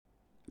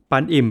ปั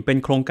นอิ่มเป็น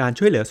โครงการ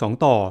ช่วยเหลือ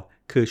2ต่อ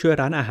คือช่วย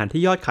ร้านอาหาร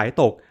ที่ยอดขาย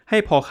ตกให้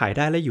พอขายไ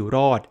ด้และอยู่ร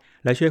อด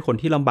และช่วยคน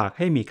ที่ลำบากใ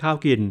ห้มีข้าว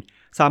กิน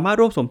สามารถ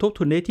ร่วมสมทบ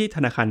ทุนได้ที่ธ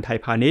นาคารไทย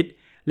พาณิชย์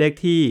เลข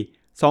ที่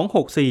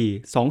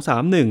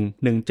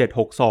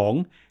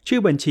264-231-1762ชื่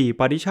อบัญชี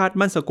ปริชาติ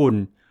มั่นสกุล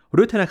ห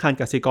รือธนาคาร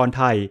กสิกรไ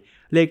ทย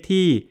เลข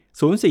ที่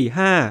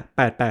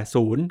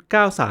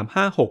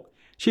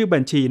045-880-9356ชื่อบั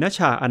ญชีณช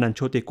าอนันต์โ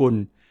ชติกุล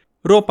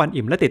ร่วมปัน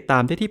อิ่มและติดตา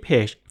มได้ที่เพ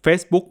จ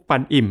Facebook ปั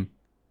นอิ่ม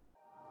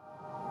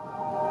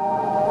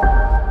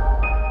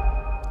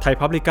ไทย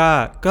พับลิก้า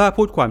กล้า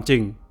พูดความจริ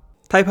ง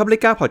ไทยพับลิ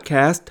ก้าพอดแค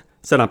สต์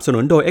สนับสนุ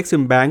นโดย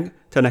Exim Bank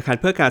ธนาคาร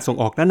เพื่อการส่ง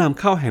ออกและนำ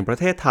เข้าแห่งประ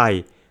เทศไทย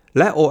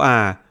และ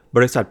OR บ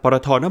ริษัทปต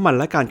ท.น้ำมัน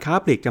และการค้า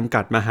ปลีกจำ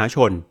กัดมหาช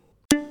น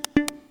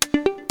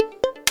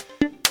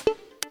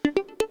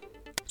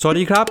สวัส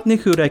ดีครับนี่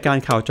คือรายการ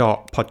ข่าวเจาะ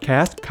พอดแค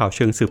สต์ข่าวเ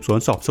ชิงสืบสวน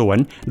สอบสวน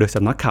โดยส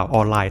ำนักข่าวอ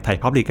อนไลน์ไทย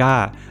พับลิก้า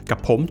กับ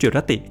ผมจิร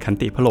ติขัน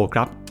ติพโลค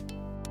รับ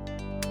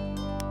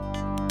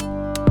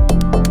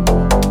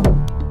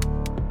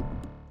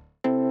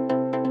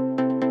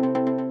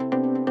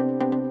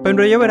เป็น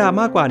ระยะเวลา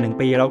มากกว่า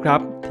1ปีแล้วครับ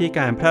ที่ก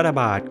ารแพร่ระ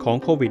บาดของ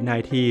โควิด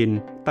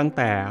 -19 ตั้งแ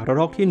ต่ระ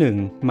ลอกที่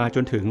1มาจ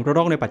นถึงระล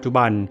อกในปัจจุ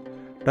บัน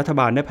รัฐ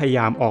บาลได้พยาย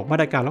ามออกมา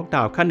ตรการล็อกด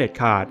าวน์ขั้นเด็ด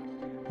ขาด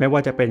ไม่ว่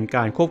าจะเป็นก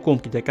ารควบคุม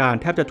กิจการ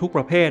แทบจะทุกป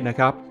ระเภทนะค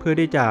รับเพื่อ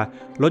ที่จะ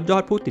ลดยอ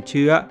ดผู้ติดเ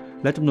ชื้อ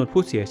และจำนวน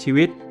ผู้เสียชี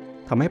วิต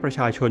ทำให้ประช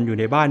าชนอยู่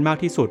ในบ้านมาก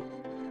ที่สุด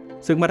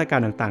ซึ่งมาตรการ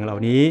ต่างๆเหล่า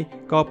นี้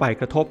ก็ไป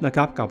กระทบนะค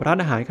รับกับร้าน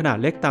อาหารขนาด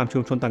เล็กตามชุ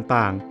มชน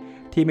ต่าง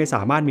ๆที่ไม่ส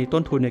ามารถมี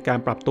ต้นทุนในการ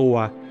ปรับตัว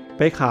ไ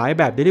ปขาย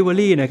แบบ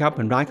Delivery นะครับเห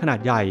มือนร้านขนาด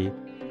ใหญ่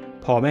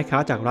พอแม่ค้า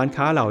จากร้าน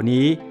ค้าเหล่า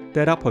นี้ไ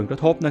ด้รับผลกระ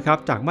ทบนะครับ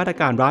จากมาตร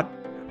การรัฐ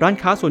ร้าน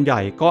ค้าส่วนใหญ่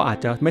ก็อาจ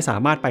จะไม่สา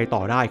มารถไปต่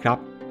อได้ครับ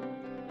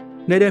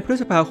ในเดือนพฤ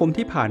ษภาคม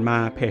ที่ผ่านมา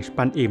เพจ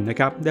ปันอิ่มนะ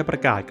ครับได้ปร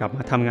ะกาศกลับม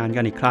าทำงาน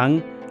กันอีกครั้ง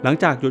หลัง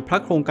จากหยุดพั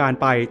กโครงการ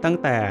ไปตั้ง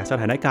แต่ส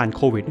ถานการณ์โ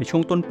ควิดในช่ว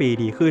งต้นปี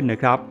ดีขึ้นนะ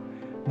ครับ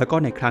แล้วก็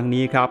ในครั้ง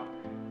นี้ครับ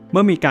เ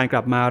มื่อมีการก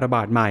ลับมาระบ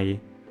าดใหม่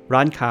ร้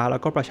านค้าแล้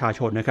วก็ประชาช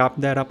นนะครับ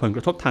ได้รับผลก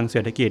ระทบทางเศร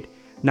ษฐกิจ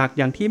หนักอ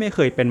ย่างที่ไม่เค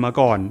ยเป็นมา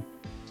ก่อน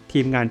ที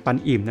มงานปัน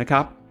อิ่มนะค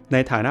รับใน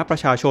ฐานะประ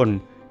ชาชน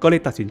ก็เล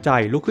ยตัดสินใจ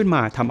ลุกขึ้นม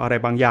าทำอะไร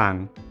บางอย่าง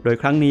โดย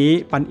ครั้งนี้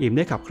ปันอิ่มไ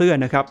ด้ขับเคลื่อน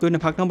นะครับด้วยน้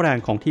ำพักน้ำแรง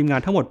ของทีมงา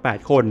นทั้งหมด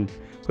8คน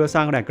เพื่อส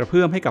ร้างแรงกระเ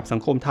พื่อมให้กับสั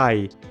งคมไทย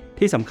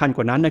ที่สำคัญก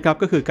ว่านั้นนะครับ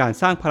ก็คือการ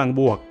สร้างพลัง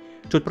บวก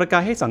จุดประกา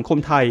ยให้สังคม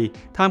ไทย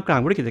ท่ามกลาง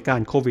วิกฤตการ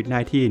ณ์โควิด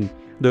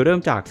 -19 โดยเริ่ม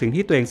จากสิ่ง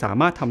ที่ตัวเองสา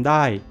มารถทำไ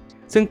ด้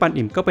ซึ่งปัน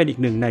อิ่มก็เป็นอีก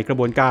หนึ่งในกระ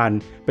บวนการ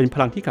เป็นพ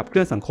ลังที่ขับเค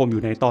ลื่อนสังคมอ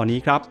ยู่ในตอนนี้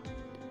ครับ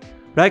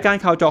รายการ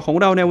ข่าวเจาะของ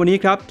เราในวันนี้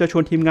ครับจะช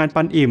วนทีมงาน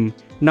ปันอิ่ม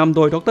นำโด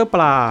ยดร.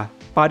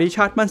ปาริช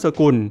าติมั่นส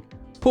กุล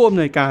ผู้อำ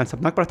นวยการส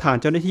ำนักประธาน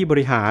เจ้าหน้าที่บ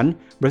ริหาร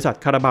บริษัท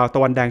คาราบาวต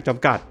ะวันแดงจ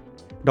ำกัด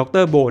ด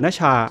ร.โบณ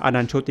ชาอ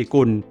นันต์โชติ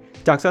กุล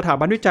จากสถา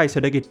บันวิจัยเศร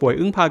ษฐกิจป่วย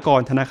อึ้งภาก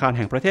รธนาคารแ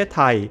ห่งประเทศไ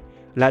ทย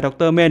และด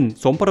ร.เม่น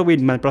สมประวิ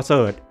นมันประเส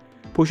ริฐ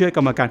ผู้ช่วยก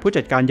รรมการผู้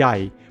จัดการใหญ่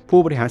ผู้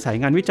บริหารสาย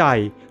งานวิจัย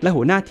และ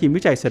หัวหน้าทีม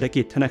วิจัยเศรษฐ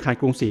กิจธนาคาร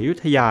กรุงศรีอยุ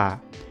ธยา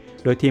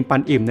โดยทีมปั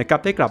นอิ่มนะครับ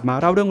ได้กลับมา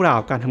เล่าเรื่องราว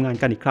การทำงาน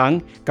กันอีกครั้ง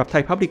กับไท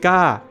ยพับลิก้า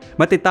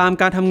มาติดตาม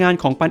การทำงาน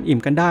ของปันอิ่ม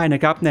กันได้นะ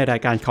ครับในรา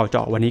ยการข่าวเจ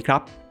าะวันนี้ครั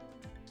บ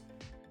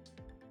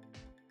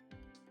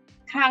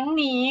ครั้ง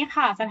นี้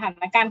ค่ะสถา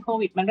นการณ์โค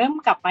วิดมันเริ่ม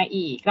กลับมา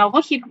อีกเราก็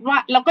คิดว่า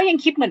เราก็ยัง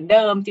คิดเหมือนเ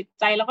ดิมจิต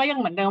ใจเราก็ยัง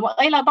เหมือนเดิมว่า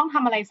เราต้องท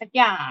ำอะไรสัก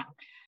อย่าง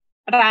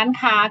ร้าน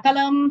ค้าก็เ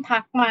ริ่มทั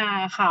กมา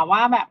ค่ะว่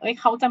าแบบ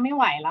เขาจะไม่ไ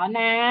หวแล้ว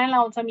นะเร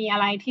าจะมีอะ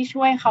ไรที่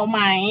ช่วยเขาไห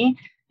ม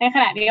ในข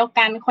ณะเดียว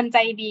กันคนใจ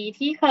ดี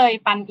ที่เคย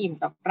ปันอิ่ม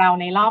กับเรา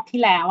ในรอบที่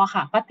แล้วอะ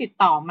ค่ะก็ติด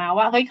ต่อมา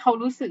ว่าเขา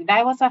รู้สึกได้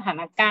ว่าสถา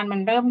นการณ์มั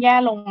นเริ่มแย่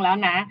ลงแล้ว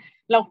นะ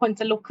เราควร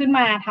จะลุกขึ้นม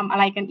าทำอะ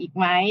ไรกันอีก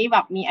ไหมแบ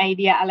บมีไอเ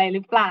ดียอะไรห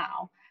รือเปล่า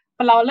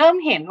เราเริ่ม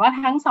เห็นว่า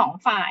ทั้งสอง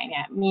ฝ่ายเ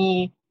นี่ย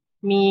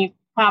มี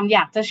ความอย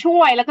ากจะช่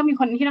วยแล้วก็มี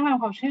คนที่ต้องการ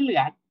ความช่วยเหลื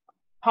อ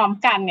พร้อม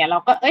กันเนี่ยเรา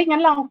ก็งั้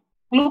นเรา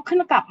ลุกขึ้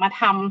นกลับ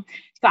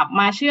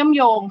มาเชื่อมโ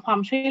ยงความ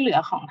ช่วยเหลือ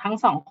ของทั้ง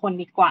สองคน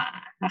ดีกว่า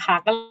นะคะ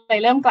ก็เลย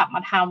เริ่มกลับม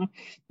าท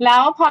ำแล้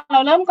วพอเรา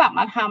เริ่มกลับ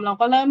มาทำเรา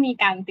ก็เริ่มมี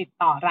การติด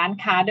ต่อร้าน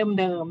ค้า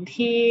เดิมๆ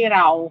ที่เร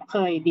าเค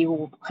ย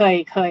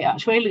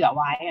ช่วยเหลือ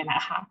ไว้น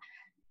ะคะ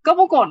ก็ป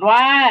รากฏว่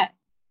า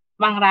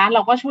บางร้านเร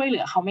าก็ช่วยเหลื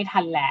อเขาไม่ทั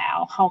นแล้ว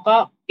เขาก็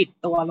ปิด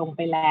ตัวลงไ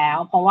ปแล้ว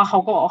เพราะว่าเขา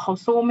ก็บอกว่าเขา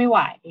สู้ไม่ไหว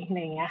อะไร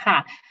อย่างเงี้ยค่ะ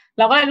เ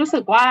ราก็เลยรู้สึ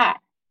กว่า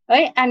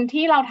อัน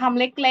ที่เราทำ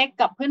เล็ก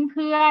ๆกับเ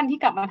พื่อนๆที่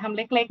กลับมาทำเ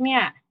ล็กๆเนี่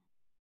ย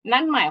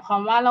นั่นหมายควา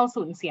มว่าเรา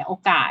สูญเสียโอ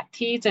กาส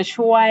ที่จะ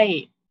ช่วย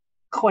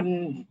คน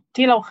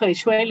ที่เราเคย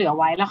ช่วยเหลือ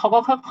ไว้แล้วเขาก็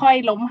ค่อย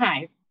ๆล้มหาย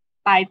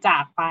ตายจา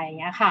กไปอย่าง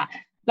เงี้ยค่ะ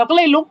เราก็เ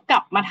ลยลุกก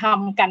ลับมาท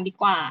ำกันดี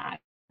กว่า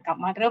กลับ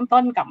มาเริ่ม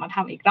ต้นกลับมาท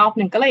ำอีกรอบ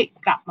นึงก็เลย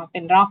กลับมาเป็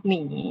นรอบ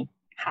นี้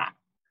ค่ะ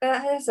ก็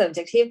ให้เสริมจ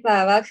ากที่ปลา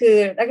ว่าคือ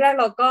แรกๆ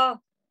เราก็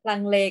ลั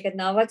งเลกัน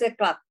เนาะว่าจะ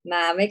กลับม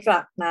าไม่ก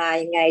ลับมา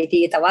ยังไง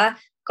ดีแต่ว่า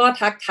ก็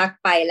ทัก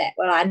ไปแหละ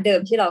ว่าร้านเดิม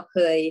ที่เราเค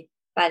ย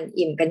ปัน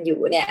อิ่มกันอยู่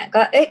เนี่ย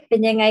ก็เป็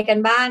นยังไงกัน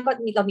บ้างก็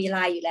เรามีไล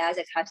น์อยู่แล้วจ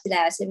ากคราวที่แ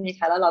ล้วใช่ไหมค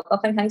ะแล้วเราก็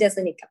ค่อนข้างจะส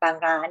นิทกับบาง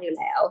ร้านอยู่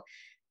แล้ว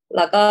แ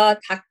ล้วก็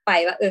ทักไป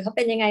ว่าเขาเ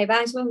ป็นยังไงบ้า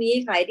งช่วงนี้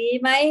ขายดี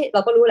ไหมเร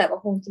าก็รู้แหละว่า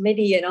คงจะไม่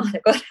ดีเนาะแ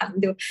ต่ก็ถาม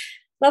ดู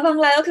แล้วบาง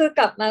ร้านก็คือก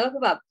ลับมาก็คื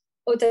อแบบ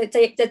จะเ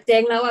จ๊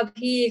งแล้วอ่ะ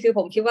พี่คือผ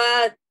มคิดว่า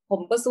ค ผ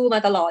มก็สู้มา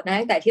ตลอดนะ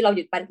ตั้งแต่ที่เราห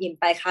ยุดปันอิ่ม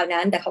ไปคราว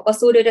นั้นแต่เขาก็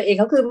สู้ด้วยตัวเอง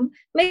เขาคือ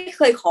ไม่เ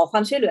คยขอควา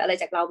มช่วยเหลืออะไร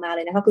จากเรามาเล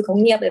ยนะคะคือเขา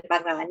เงียบเลยบา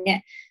งร้านเนี่ย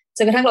จ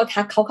นกระทั่งเรา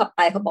ทักเขาขับไ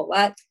ปเขาบอกว่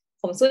า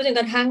ผมสู้จน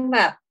กระทั่งแบ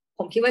บผ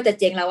มคิดว่าจะ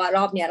เจ๊งแล้วว่าร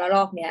อบเนี้ย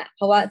เพ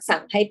ราะว่าสั่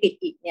งให้ปิด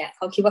อีกเนี่ยเข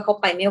าคิดว่าเขา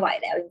ไปไม่ไหว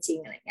แล้วจริง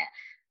ๆอะไรเงี้ย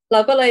เรา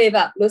ก็เลยแบ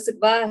บรู้สึก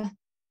ว่า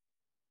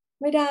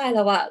ไม่ได้แ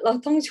ล้วอะเรา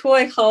ต้องช่ว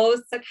ยเขา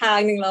สักทาง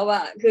หนึ่งแล้วอ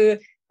ะคือ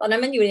ตอนนั้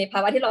นมันอยู่ในภา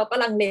วะที่เราก็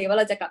ลังเลว่า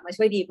เราจะกลับมา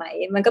ช่วยดีไหม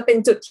มันก็เป็น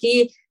จุดที่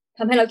ท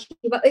ำให้เรา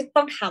คิดว่าเอ้ย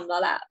ต้องทำแล้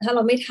วล่ะถ้าเร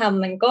าไม่ท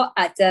ำมันก็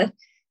อาจจะ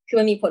คือ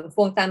มันมีผลพ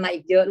วงตามมา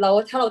อีกเยอะแล้ว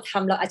ถ้าเราท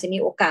ำเราอาจจะมี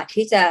โอกาส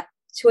ที่จะ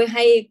ช่วยใ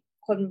ห้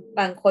ค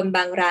นบ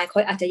างรายเขา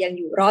อาจจะยังอ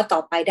ยู่รอดต่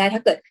อไปได้ถ้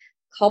าเกิด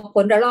เขา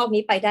พ้นระลอก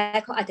นี้ไปได้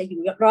เขาอาจจะอยู่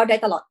รอดได้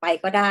ตลอดไป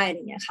ก็ได้อ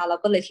ย่างเงี้ยค่ะเรา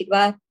ก็เลยคิด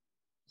ว่า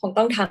คง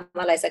ต้องทำ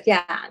อะไรสักอ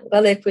ย่างก็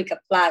เลยคุยกับ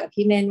ปลากับ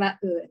พี่เม่นว่า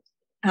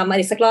ทำมา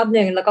อีกสักรอบห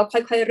นึ่งแล้วก็ค่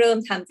อยๆเริ่ม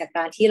ทำจากก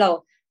ารที่เรา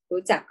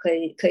รู้จัก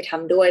เคยท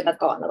ำด้วยมา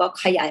ก่อนแล้วก็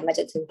ขยายมาจ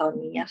นถึงตอน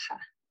นี้ค่ะ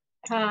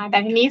ค่ะแต่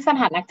ทีนี้ส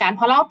ถานการณ์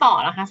พอเล่าต่อ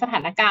นะคะสถา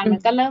นการณ์มั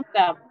นก็เริ่มจ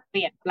ะเป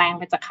ลี่ยนแปลงไ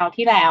ปจากคราว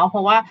ที่แล้วเพร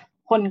าะว่า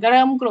คนก็เ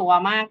ริ่มกลัว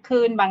มาก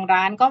ขึ้นบาง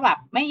ร้านก็แบบ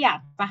ไม่อยาก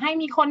จะให้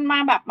มีคนมา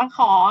แบบมาข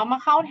อมา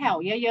เข้าแถว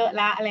เยอะๆ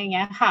ละอะไรเ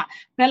งี้ยค่ะ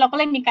แล้วเราก็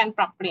เลยมีการป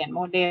รับเปลี่ยนโ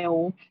มเดล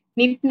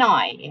นิดหน่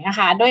อยนะค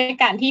ะโดย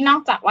การที่นอ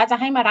กจากว่าจะ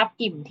ให้มารับ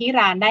อิ่มที่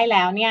ร้านได้แ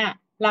ล้วเนี่ย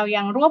เรา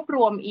ยังรวบร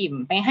วมอิ่ม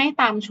ไปให้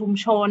ตามชุม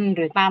ชนห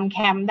รือตามแค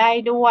มป์ได้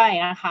ด้วย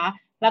นะคะ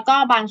แล้วก็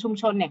บางชุม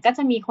ชนเนี่ยก็จ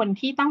ะมีคน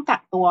ที่ต้องกั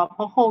กตัวเพ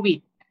ราะโควิด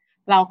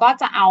เราก็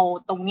จะเอา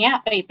ตรงเนี้ย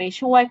ไป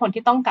ช่วยคน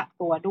ที่ต้องกัก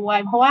ตัวด้วย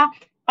เพราะว่า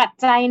ปัจ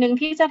จัยหนึ่ง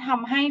ที่จะท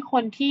ำให้ค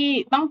นที่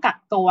ต้องกัก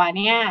ตัว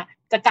เนี่ย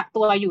จะกัก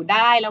ตัวอยู่ไ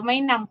ด้แล้วไม่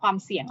นำความ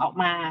เสี่ยงออก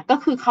มาก็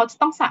คือเขาจะ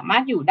ต้องสามาร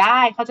ถอยู่ได้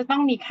เขาจะต้อ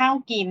งมีข้าว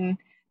กิน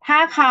ถ้า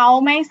เขา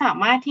ไม่สา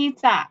มารถที่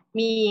จะ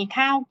มี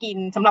ข้าวกิน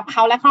สำหรับเข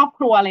าและครอบค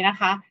รัวเลยนะ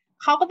คะ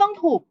เขาก็ต้อง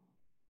ถูก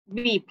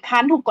บีบ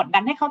คั้นถูกกดดั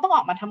นให้เขาต้องอ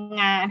อกมาทำ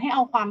งานให้เอ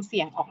าความเ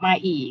สี่ยงออกมา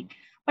อีก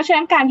เพราะฉะ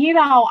นั้นการที่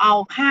เราเอา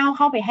ข้าวเ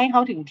ข้าไปให้เข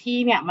าถึงที่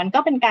เนี่ยมันก็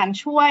เป็นการ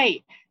ช่วย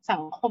สั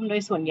งคมโด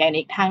ยส่วนใหญ่ใน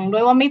อีกทางด้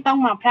วยว่าไม่ต้อง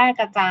มาแพร่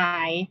กระจา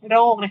ยโร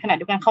คในขณะเ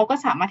ดียวกันเขาก็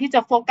สามารถที่จะ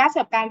โฟกัส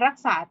กับการรัก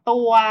ษาตั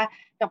ว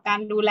กับการ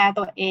ดูแล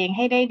ตัวเองใ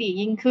ห้ได้ดี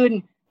ยิ่งขึ้น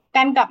ก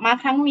ารกลับมา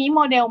ครั้งนี้โม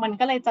เดลมัน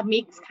ก็เลยจะมิ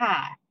กซ์ค่ะ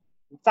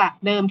จาก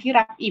เดิมที่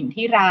รับอิ่ม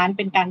ที่ร้านเ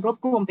ป็นการรวบ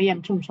รวมไปยัง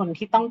ชุมชน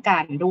ที่ต้องกา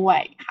รด้วย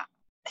ค่ะ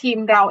ทีม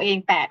เราเอง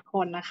8 ค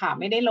นนะคะ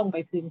ไม่ได้ลงไป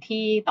พื้น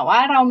ที่แต่ว่า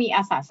เรามีอ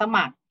าสาส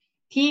มัคร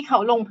ที่เขา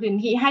ลงพื้น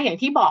ที่ให้อย่าง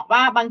ที่บอกว่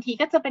าบางที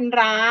ก็จะเป็น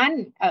ร้าน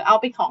เอา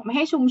ไปของไม่ใ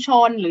ห้ชุมช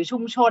นหรือชุ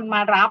มชนม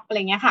ารับอะไร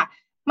เงี้ยค่ะ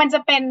มันจะ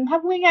เป็นถ้า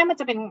พูดง่ายๆมัน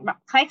จะเป็นแบบ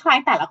คล้าย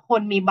ๆแต่ละค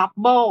นมีบับ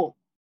เบิ้ล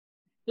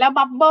แล้ว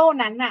บับเบิ้ล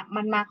นั้นอ่ะ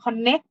มันมาคอน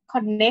เน็ก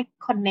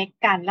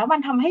กันแล้วมัน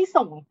ทำให้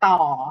ส่งต่อ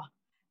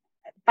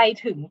ไป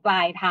ถึงปล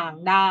ายทาง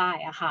ได้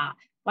อะค่ะ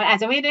มันอาจ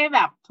จะไม่ได้แบ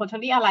บ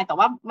totally อะไรแต่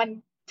ว่ามัน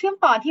เชื่อม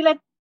ต่อที่ละ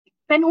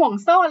เป็นห่วง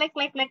โซ่เ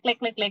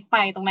ล็กๆไป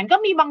ตรงนั้นก็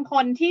มีบางค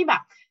นที่แบ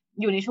บ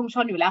อยู่ในชุมช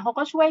นอยู่แล้วเขา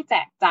ก็ช่วยแจ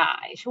กจ่า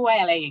ยช่วย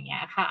อะไรอย่างเงี้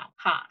ยค่ะ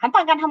ขั้นต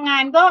อนการทำงา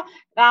นก็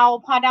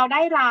พอเราไ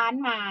ด้ร้าน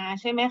มา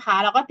ใช่ไหมคะ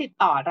เราก็ติด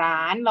ต่อร้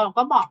านเรา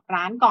ก็บอก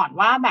ร้านก่อน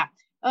ว่าแบบ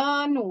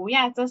หนูอย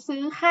ากจะซื้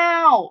อข้า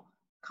ว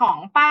ของ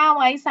ป้า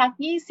ไว้สัก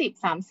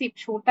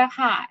20-30 ชุดอะ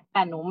ค่ะแ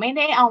ต่หนูไม่ไ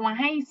ด้เอามา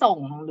ให้ส่ง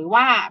หรือ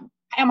ว่า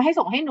เอามาให้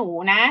ส่งให้หนู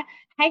นะ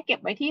ให้เก็บ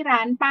ไว้ที่ร้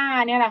านป้า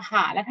เนี่ยแหละ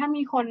ค่ะแล้วถ้า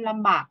มีคนล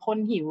ำบากคน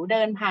หิวเ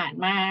ดินผ่าน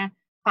มา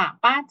ฝาก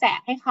ป้าแจก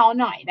ให้เขา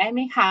หน่อยได้ไห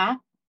มคะ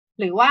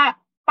หรือว่า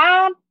ป้า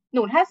ห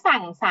นูถ้าสั่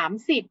ง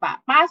30อ่ะ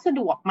ป้าสะด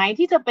วกไหม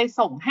ที่จะไป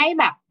ส่งให้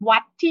แบบวั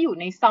ดที่อยู่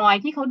ในซอย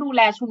ที่เขาดูแ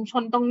ลชุมช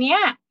นตรงเนี้ย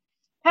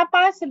ถ้า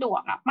ป้าสะดว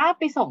กอ่ะป้า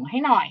ไปส่งให้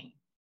หน่อย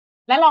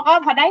แล้วเราก็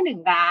พอได้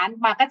1 ร้าน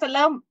มาก็จะเ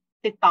ริ่ม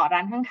ติดต่อร้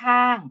าน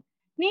ข้าง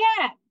ๆเนี่ย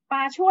ป้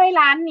าช่วย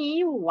ร้านนี้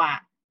อยู่อ่ะ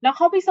แล้วเข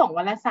าไปส่ง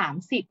วันละ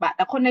30อ่ะแ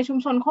ต่คนในชุม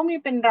ชนเขามี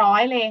เป็น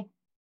100เลย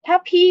ถ้า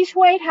พี่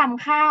ช่วยท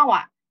ำข้าว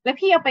อ่ะแล้ว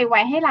พี่เอาไปไ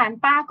ว้ให้ร้าน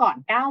ป้าก่อน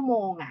9 โม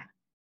งอ่ะ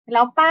แ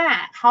ล้วป้า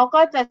เขา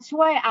ก็จะ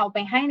ช่วยเอาไป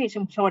ให้ใน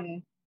ชุมชน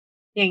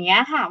อย่างเงี้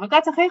ยค่ะมันก็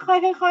จะค่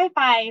อยๆ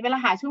ไปเวลา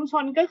หาชุมช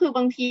นก็คือบ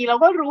างทีเรา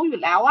ก็รู้อยู่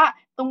แล้วว่า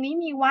ตรงนี้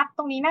มีวัดต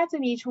รงนี้น่าจะ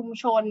มีชุม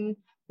ชน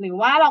หรือ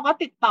ว่าเราก็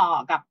ติดต่อ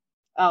กับ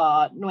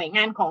หน่วยง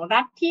านของ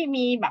รัฐที่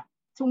มีแบบ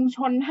ชุมช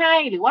นให้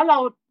หรือว่าเรา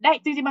ได้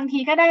จริงๆบางที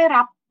ก็ได้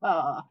รับ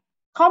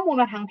ข้อมูล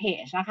มาทางเพ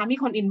จนะคะมี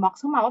คนอินบ็อก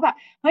ซ์เข้ามาว่าแบบ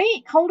เฮ้ย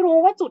เขารู้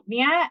ว่าจุดเ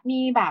นี้ย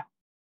มีแบบ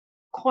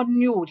คน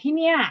อยู่ที่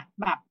เนี่ย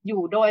แบบอ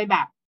ยู่โดยแบ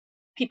บ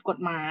ผิดกฎ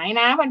หมาย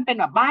นะมันเป็น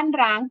แบบบ้าน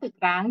ร้างตึก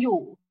ร้างอ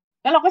ยู่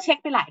แล้วเราก็เช็ค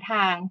ไปหลายท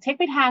างเช็ค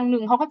ไปทางหนึ่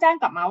งเขาก็แจ้ง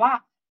กลับมาว่า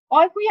โอ้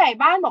ยผู้ใหญ่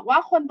บ้านบอกว่า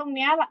คนตรงเ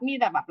นี้ยมี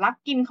แต่แบบลัก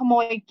กินขโม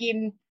ยกิน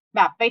แ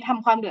บบไปท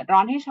ำความเดือดร้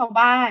อนให้ชาว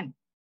บ้าน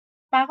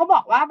ป้าก็บ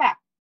อกว่าแบบ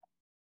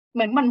เห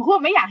มือนมันพูด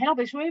ไม่อยากให้เรา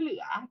ไปช่วยเหลื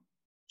อ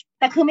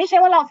แต่คือไม่ใช่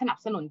ว่าเราสนับ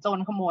สนุนโจร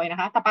ขโมยนะ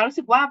คะแต่ป้ารู้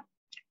สึกว่า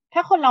ถ้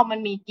าคนเรามัน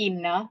มีกิน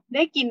เนอะไ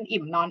ด้กิน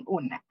อิ่มนอน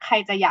อุ่นอ่ะใคร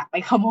จะอยากไป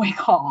ขโมย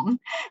ของ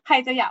ใคร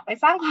จะอยากไป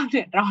สร้างความเ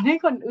ดือดร้อนให้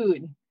คนอื่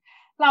น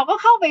เราก็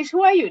เข้าไป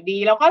ช่วยอยู่ดี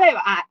เราก็เลยแบ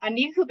บอัน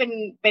นี้คือ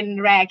เป็น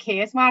rare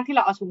case มากที่เร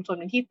าเอาชุมชน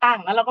เป็นที่ตั้ง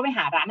แล้วเราก็ไปห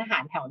าร้านอาหา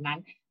รแถวนั้น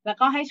แล้ว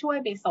ก็ให้ช่วย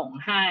ไปส่ง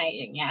ให้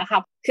อย่างเงี้ยค่ะ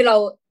คือเรา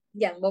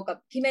อย่างโบกับ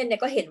พี่เม่นเนี่ย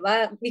ก็เห็นว่า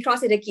วิเคราะห์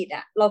เศรษฐกิจ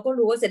อ่ะเราก็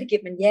รู้ว่าเศรษฐกิจ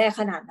มันแย่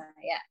ขนาดไหน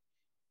อ่ะ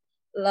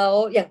แล้ว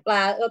อย่างปล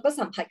าเราก็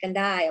สัมผัสกัน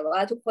ได้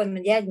ว่าทุกคนมั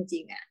นแย่จริ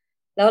งๆอ่ะ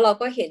แล้วเรา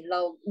ก็เห็นเรา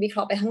วิเคร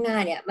าะห์ไปข้างหน้า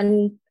เนี่ยมัน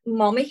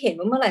มองไม่เห็น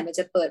ว่าเมื่อไหร่มัน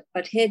จะเปิดป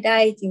ระเทศได้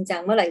จริงจั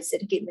งเมื่อไหร่เศรษ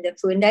ฐกิจมันจะ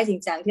ฟื้นได้จริ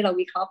งจังที่เรา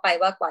วิเคราะห์ไป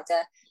ว่ากว่าจะ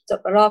จบ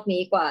รอบ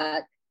นี้กว่า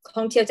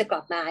ท่องเที่ยวจะก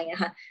ลับมาอย่างเงี้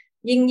ยค่ะ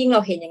ยิ่งเร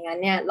าเห็นอย่างนั้น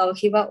เนี่ยเรา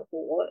คิดว่าโอ้โห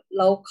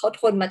เขา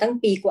ทนมาตั้ง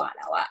ปีกว่าแ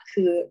ล้วอะ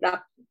คือรับ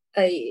ไอ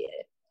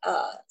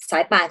สา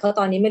ยป่านเขา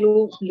ตอนนี้ไม่รู้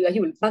เหลืออ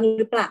ยู่บ้าง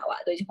หรือเปล่าอะ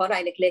โดยเฉพาะรา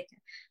ยเล็ก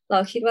ๆเรา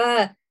คิดว่า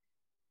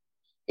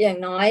อย่าง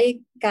น้อย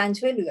การ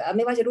ช่วยเหลือไ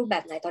ม่ว่าจะรูปแบ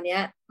บไหนตอนนี้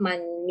มัน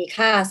มี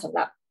ค่าสำห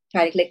รับร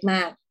ายเล็กๆม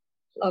าก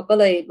เราก็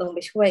เลยลงไป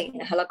ช่วย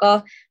นะคะแล้วก็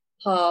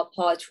พ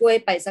อช่วย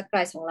ไปสักร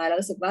ายสองรายแล้ว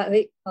รู้สึกว่าเฮ้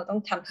ยเราต้อง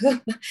ทำเพิ่ม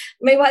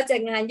ไม่ว่าจะ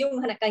งานยุ่ง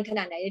ขนา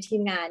ดไหนในที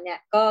มงานเนี่ย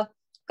ก็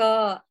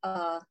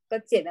ก็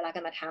เจียดเวลากั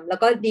นมาทำแล้ว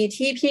ก็ดี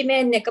ที่พี่เ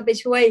ม่นเนี่ยก็ไป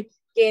ช่วย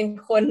เกณฑ์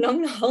คน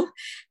น้อง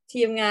ๆ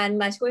ทีมงาน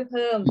มาช่วยเ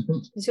พิ่ม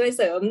ช่วยเ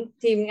สริม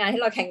ทีมงานให้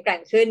เราแข็งแกร่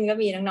งขึ้นก็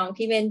มีน้องๆ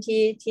พี่เม่น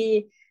ที่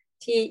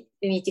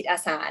มีจิตอา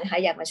สานะคะ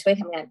อยากมาช่วย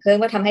ทำงานเพิ่ม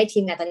ก็ทำให้ที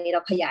มงานตอนนี้เร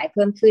าขยายเ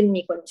พิ่มขึ้น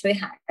มีคนช่วย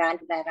หาร้าน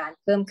ดูแลร้าน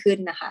เพิ่มขึ้น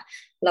นะคะ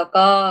แล้ว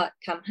ก็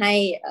ทำให้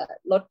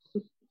ลด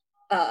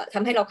ท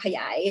ำให้เราขย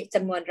ายจ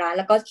ำนวนร้าน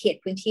แล้วก็เขต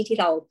พื้นที่ที่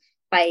เรา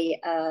ไป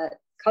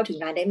เข้าถึง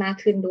ร้านได้มาก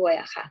ขึ้นด้วย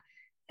อะค่ะ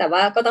แต่ว่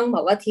าก็ต้องบ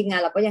อกว่าทีมงา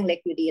นเราก็ยังเล็ก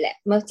อยู่ดีแหละ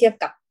เมื่อเทียบ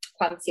กับค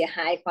วามเสียห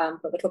ายความ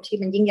ผลกระทบที่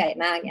มันยิ่งใหญ่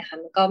มากเนี่ยค่ะ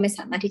มันก็ไม่ส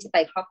ามารถที่จะไป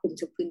ครอบคลุม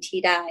ทุกพื้นที่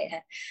ได้ค่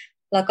ะ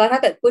แล้วก็ถ้า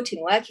เกิดพูดถึง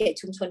ว่าเขต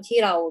ชุมชนที่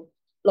เรา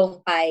ลง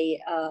ไป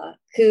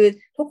คือ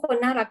ทุกคน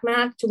น่ารักม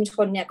ากชุมช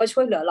นเนี่ยก็ช่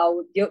วยเหลือเรา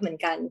เยอะเหมือน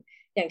กัน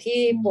อย่างที่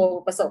โบ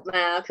ประสบม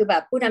าคือแบ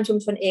บผู้นำชุม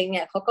ชนเองเ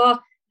นี่ยเขาก็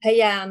พย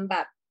ายามแบ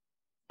บ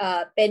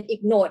เป็นอี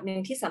กโหนดหนึ่ง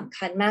ที่สำ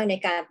คัญมากใน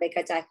การไปก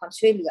ระจายความ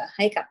ช่วยเหลือใ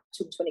ห้กับ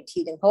ชุมชนอีกที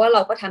หนึ่งเพราะว่าเร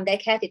าก็ทำได้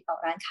แค่ติดต่อ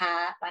ร้านค้า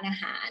ร้านอา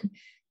หาร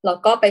แล้ว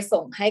ก็ไป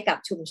ส่งให้กับ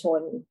ชุมช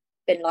น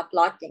เป็น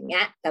ล็อตอย่างเงี้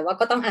ยแต่ว่า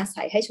ก็ต้องอา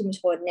ศัยให้ชุม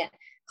ชนเนี่ย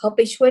เขาไป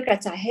ช่วยกระ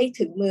จายให้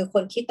ถึงมือค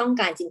นที่ต้อง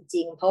การจ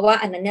ริงๆเพราะว่า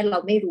อันนั้นเนี่ยเรา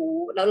ไม่รู้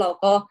แล้วเรา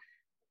ก็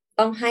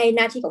ต้องให้ห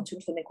น้าที่ของชุม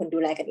ชนเป็นคนดู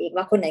แลกันเอง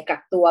ว่าคนไหนกั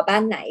กตัวบ้า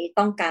นไหน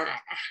ต้องการ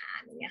อาหาร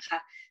อย่างเงี้ยค่ะ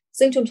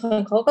ซึ่งชุมชน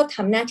เขาก็ท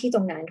ำหน้าที่ต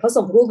รงนั้นเขา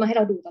ส่งรูปมาให้เ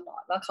ราดูตลอ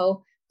ดว่าเขา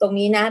ตรง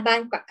นี้นะบ้าน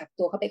กัก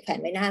ตัวเขาไปแขวน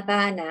ไว้หน้าบ้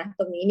านนะ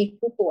ตรงนี้มี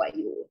ผู้ป่วย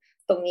อยู่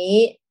ตรงนี้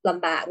ล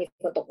ำบากมี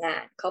คนตกงา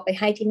นเขาไป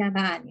ให้ที่หน้า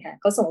บ้านค่ะ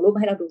เขาส่งรูปมา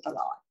ให้เราดูตล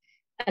อด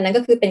อันนั้น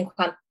ก็คือเป็น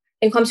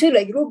ความช่วยเหลื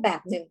ออีกรูปแบ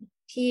บหนึ่ง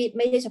ที่ไ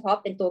ม่ใช่เฉพาะ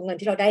เป็นตัวเงิน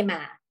ที่เราได้ม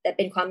าแต่เ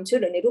ป็นความช่วย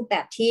เหลือในรูปแบ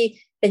บที่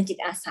เป็นจิต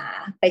อาสา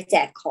ไปแจ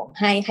กของ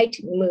ให้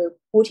ถึงมือ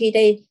ผู้ที่ไ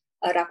ด้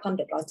รับความเ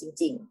ดือดร้อนจ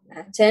ริงๆน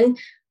ะฉะนั้น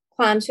ค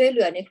วามช่วยเห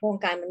ลือในโครง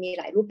การมันมี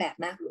หลายรูปแบบ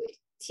มากเลย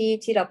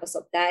ที่เราประส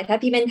บได้ถ้า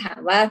พี่เม่นถาม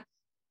ว่า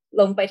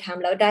ลงไปท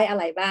ำแล้วได้อะ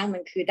ไรบ้างมั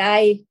นคือไ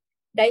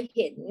ด้เ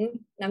ห็น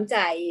น้ำใจ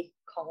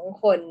ของ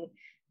คน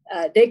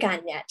ด้วยกัน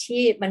เนี่ย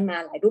ที่มันมา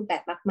หลายรูปแบ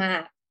บมา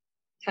ก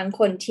ๆทั้ง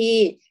คนที่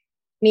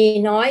มี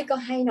น้อยก็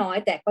ให้น้อย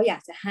แต่ก็อยา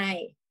กจะให้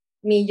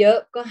มีเยอะ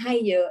ก็ให้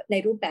เยอะใน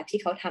รูปแบบที่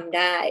เขาทำไ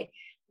ด้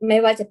ไม่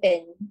ว่าจะเป็น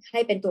ให้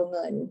เป็นตัวเ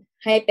งิน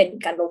ให้เป็น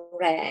การลง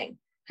แรง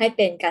ให้เ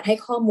ป็นการให้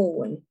ข้อมู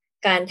ล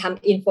การท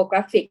ำอินโฟกร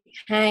าฟิก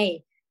ให้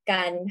ก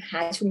ารห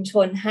าชุมช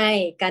นให้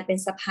การเป็น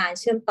สะพาน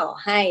เชื่อมต่อ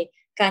ให้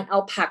การเอา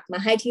ผักมา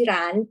ให้ที่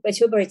ร้านไป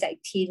ช่วยบริจาคอี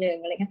กทีนึง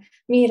อะไรเงี้ย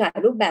มีหลาย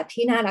รูปแบบ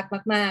ที่น่ารัก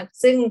มาก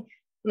ๆซึ่ง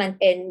มัน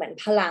เป็นเหมือน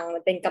พลังมั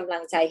นเป็นกำลั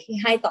งใจที่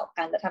ให้ต่อ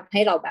กันและทำใ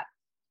ห้เราแบบ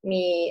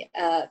มี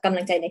กำ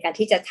ลังใจในการ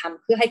ที่จะท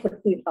ำเพื่อให้คน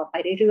อื่นต่อไป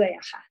เรื่อยๆอ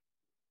ะค่ะ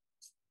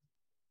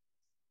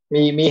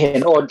มีเห็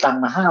นโอนตัง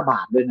มา5 บ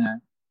าทด้วยนะ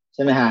ใ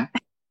ช่ไหมฮะ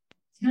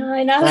ใช่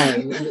นะ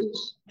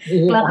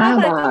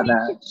5 บาทอ่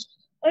ะ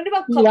นี่แบ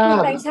บขอบคุณ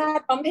แบงค์ชา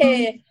ติพร้อมเพ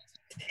ย์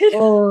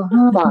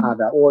5 บาท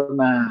อ่ะโอน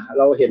มาเ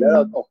ราเห็นแล้วเร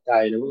าตกใจ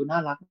เลยว่าน่า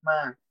รักม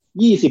าก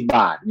20 บ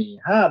าทมี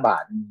5 บา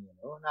ทมี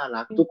น่า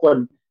รักทุกคน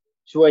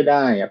ช่วยไ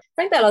ด้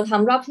ตั้งแต่เราท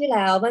ำรอบที่แ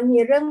ล้วมันมี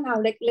เรื่องราว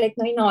เล็ก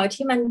ๆน้อยๆ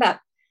ที่มันแบบ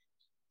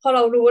พอเร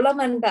ารู้แล้ว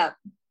มันแบบ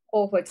โอ้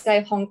หัวใจ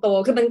พองโต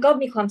คือมันก็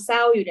มีความเศร้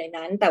าอยู่ใน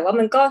นั้นแต่ว่า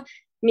มันก็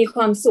มีค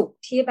วามสุข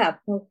ที่แบบ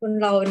คน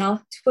เราเนาะ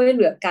ช่วยเห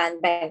ลือการ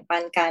แบ่งปั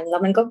นกันแล้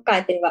วมันก็กลา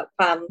ยเป็นแบบค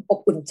วามอบ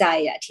อุ่นใจ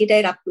อ่ะที่ได้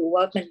รับรู้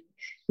ว่ามัน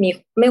มี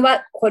ไม่ว่า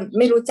คน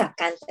ไม่รู้จัก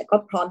กันแต่ก็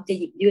พร้อมจะ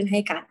หยิบยื่นให้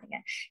กัน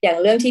อย่าง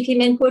เรื่องที่พี่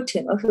เม่นพูดถึ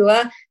งก็คือว่า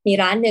มี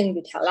ร้านหนึ่งอ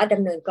ยู่แถวลาดด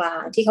ำเนินกลา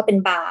งที่เขาเป็น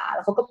บาร์แ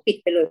ล้วเขาก็ปิด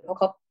ไปเลยเพราะ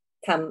เขา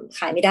ทำข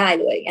ายไม่ได้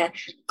เลย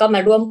ก็มา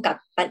ร่วมกับ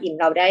ปันอิ่ม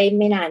เราได้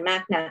ไม่นานมา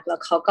กนะแล้ว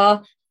เขาก็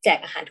แจก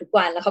อาหารทุก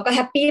วันแล้วเขาก็แฮ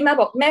ปปี้มาก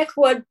บอกแม่ค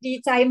รัวดี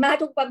ใจมาก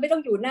ทุกวันไม่ต้อ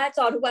งอยู่หน้าจ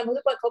อทุกวันเพราะ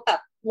ทุกวันเขาแบบ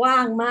ว่า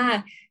งมาก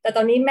แต่ต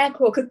อนนี้แม่ค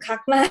รัวคึกคั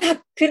กมาก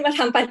ขึ้นมาท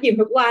ำปันอิ่ม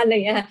ทุกวันอะไรอ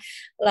ย่างเงี้ย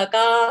แล้ว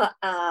ก็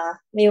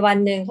มีวัน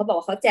หนึ่งเขาบอก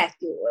ว่าเขาแจก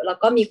อยู่แล้ว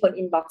ก็มีคน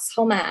อินบ็อกซ์เข้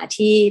ามา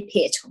ที่เพ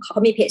จของเขา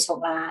มีเพจขอ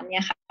งร้านเ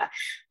นี่ยค่ะ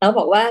แล้วบ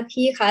อกว่า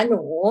พี่คะห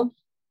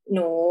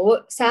นู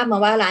ทราบมา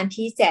ว่าร้าน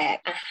พี่แจก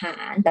อาหา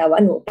รแต่ว่า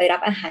หนูไปรั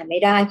บอาหารไม่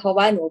ได้เพราะ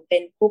ว่าหนูเป็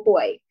นผู้ป่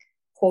วย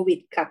โควิด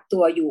กักตั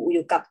วอ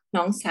ยู่กับ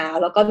น้องสาว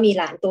แล้วก็มี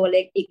หลานตัวเ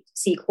ล็กอีก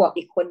4 ขวบ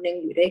อีกคนนึง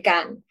อยู่ด้วยกั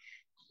น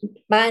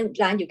บ้าน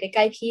ร้านอยู่ใก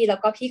ล้ๆพี่แล้ว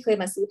ก็พี่เคย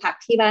มาซื้อผัก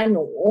ที่บ้านห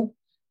นู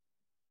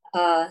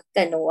แ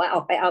ต่หนูอ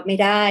อกไปเอาไม่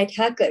ได้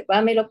ถ้าเกิดว่า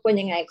ไม่รบกวน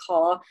ยังไงขอ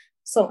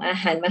ส่งอา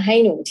หารมาให้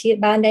หนูที่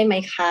บ้านได้ไหม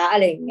คะอะ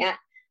ไรอย่างเงี้ย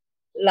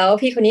แล้ว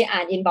พี่คนนี้อ่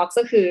านอินบ็อกซ์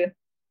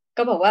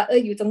ก็บอกว่า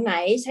อยู่ตรงไหน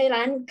ใช่ร้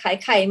านขาย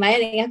ไข่ไหมอะ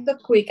ไรเงี้ยก็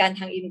คุยกัน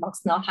ทางอินบ็อก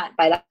ซ์เนาะผ่านไ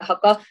ปแล้วเขา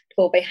ก็โท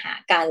รไปหา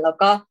กันแล้ว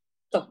ก็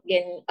ตกเย็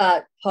น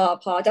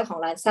พอเจ้าของ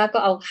ร้านทราบก็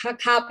เอา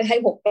ข้าวไปให้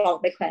6 กล่อง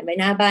ไปแขวนไว้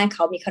หน้าบ้านเข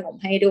ามีขนม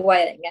ให้ด้วย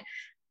อะไรเงี้ย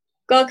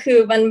ก็คือ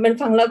มัน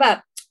ฟังแล้วแบบ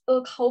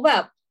เขาแบ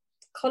บ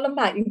เขาลำ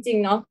บากจริง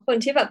ๆเนาะคน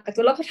ที่แบบ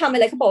แล้วเขาทำอะ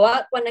ไรเขาบอกว่า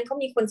วันนั้นเขา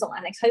มีคนส่งอา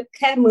หารแ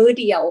ค่มื้อ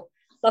เดียว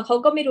แล้วเขา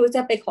ก็ไม่รู้จ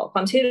ะไปขอคว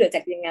ามช่วยเหลือจ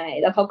ากยังไง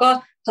แล้วเขาก็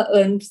เผอิ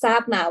ญทรา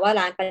บมาว่า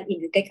ร้านปันอิ่ม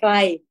อยู่ใกล้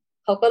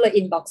ๆเขาก็เลย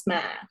อินบ็อกซ์ม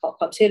าขอค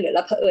วามช่วยเหลือแ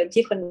ล้วเผอิญ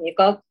ที่คนนี้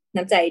ก็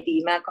น้ำใจดี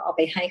มากก็เอาไ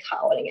ปให้เขา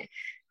อะไรเงี้ย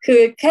คื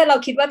อแค่เรา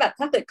คิดว่าแบบ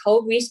ถ้าเกิดเขา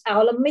reach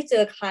out แล้วไม่เจ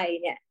อใคร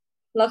เนี่ย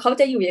แล้วเขา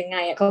จะอยู่ยังไง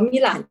เขามี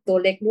หลานตัว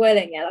เล็กด้วยอะไ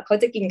รเงี้ยแล้วเขา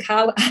จะกินข้า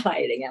วอะไร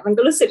อะไรเงี้ยมัน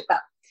ก็รู้สึกแบ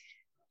บ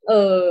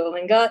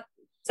มันก็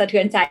สะเทื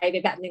อนใจไป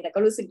แบบนึงแต่ก็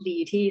รู้สึกดี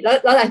ที่แ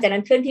ล้วหลังจากนั้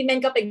นเพื่อนพี่เม่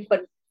นก็เป็นค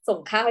นส่ง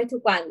ข้าวให้ทุ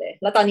กวันเลย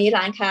แล้วตอนนี้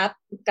ร้านค้า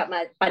กลับมา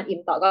ปันอิ่ม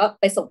ต่อก็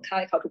ไปส่งข้าว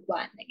ให้เขาทุก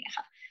วันอะไรเงี้ย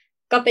ค่ะ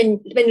ก็เ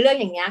ป็นเรื่อง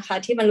อย่างเงี้ยค่ะ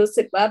ที่มันรู้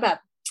สึกว่าแบบ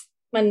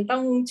มันต้อ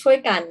งช่วย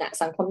กันอะ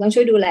สังคมต้อง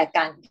ช่วยดูแล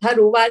กันถ้า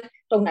รู้ว่า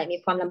ตรงไหนมี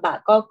ความลำบาก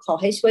ก็ขอ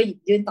ให้ช่วยหยิบ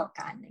ยื่นต่อ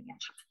กันอะไรเงี้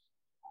ยค่ะ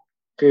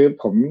คือ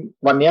ผม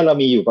วันนี้เรา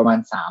มีอยู่ประมาณ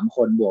3 ค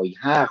นบวกอีก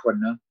5 คน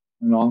เนาะ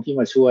น้องที่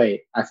มาช่วย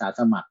อาสา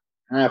สมัคร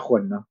5 ค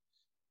นเนาะ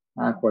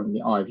5 คนมี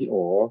ออยพี่โอ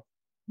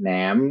แหน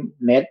ม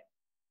เน็ต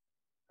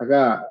แล้ว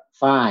ก็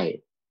ฝ้าย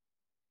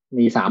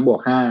มี3 บว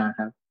ก 5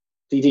ครับ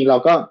จริงๆเรา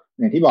ก็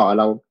อย่างที่บอก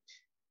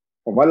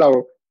ผมว่าเรา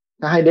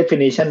ถ้าให้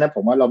definition นะผ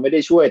มว่าเราไม่ได้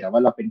ช่วยแต่ว่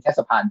าเราเป็นแค่ส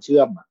ะพานเชื่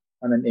อมเ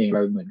ท่านั้นเองเร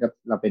าเหมือนกับ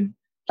เราเป็น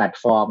แพลต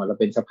ฟอร์มเรา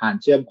เป็นสะพาน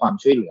เชื่อมความ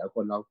ช่วยเหลือค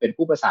นเราเป็น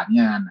ผู้ประสาน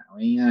งานเอา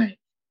ง่าย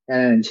ๆแค่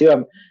นั้นเชื่อ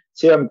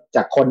มจ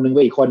ากคนนึงไป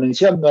อีกคนนึงเ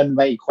ชื่อมเงินไ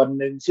ปอีกคน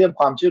นึงเชื่อม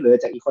ความช่วยเหลือ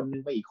จากอีกคนนึ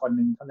งไปอีกคน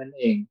นึงเท่านั้น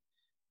เอง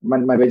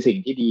มันเป็นสิ่ง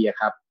ที่ดี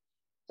ครับ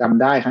จ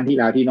ำได้ครั้งที่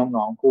แล้วที่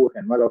น้องๆพูดกั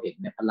นว่าเราเห็น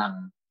ในพลัง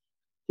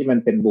ที่มัน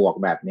เป็นบวก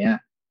แบบเนี้ย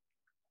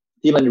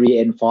ที่มัน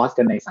reinforce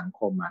กันในสัง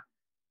คม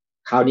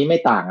คราวนี้ไม่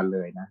ต่างกันเล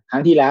ยนะครั้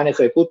งที่แล้วเนี่ยเ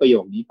คยพูดประโย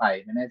คนี้ไป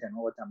ไม่แน่ใจ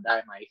ว่าจำได้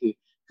ไหม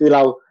คือเร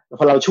า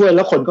พอเราช่วยแ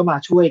ล้วคนก็มา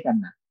ช่วยกัน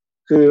นะ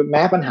คือแ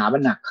ม้ปัญหามั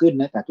นหนักขึ้น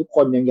นะแต่ทุกค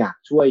นยังอยาก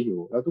ช่วยอยู่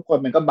แล้วทุกคน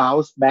มันก็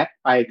bounce back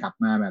ไปกลับ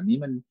มาแบบนี้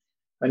มัน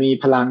มี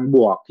พลังบ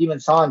วกที่มัน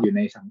ซ่อนอยู่ใ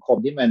นสังคม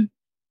ที่มัน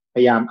พ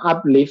ยายาม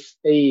uplift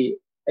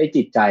ไอ้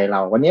จิตใจเร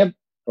าวันนี้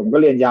ผมก็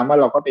เรียนย้ำว่า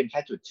เราก็เป็นแค่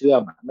จุดเชื่อ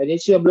มไม่ได้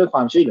เชื่อมด้วยคว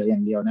ามช่วยเหลืออย่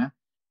างเดียวนะ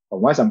ผม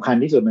ว่าสำคัญ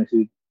ที่สุดมันคื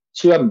อเ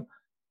ชื่อม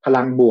พ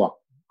ลังบวก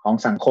ของ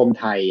สังคม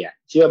ไทย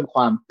เชื่อมค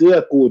วามเกื้อ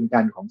กูลกั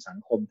นของสัง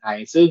คมไทย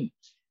ซึ่ง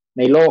ใ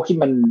นโลกที่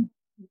มัน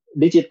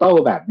ดิจิตอล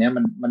แบบนี้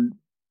มัน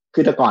คื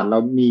อแต่ก่อนเรา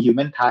มี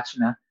human touch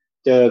นะ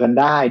เจอกัน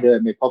ได้เดิน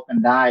ไปพบกัน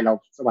ได้เรา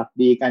สวัส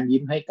ดีกัน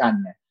ยิ้มให้กัน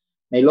เนี่ย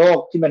ในโลก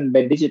ที่มันเ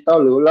ป็นดิจิตอล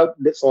หรือแล้ว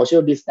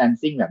social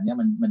distancing แบบนี้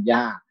มันย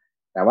าก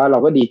แต่ว่าเรา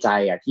ก็ดีใจ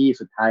ที่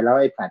สุดท้ายแล้ว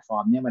ไอ้แพลตฟอ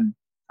ร์มนี้มัน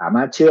สาม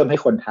ารถเชื่อมให้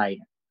คนไทย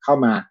เข้า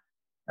มา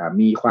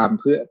มีความ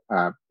เ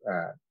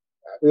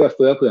อื้อเ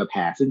ฟื้อเผื่อแ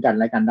ผ่ซึ่งกัน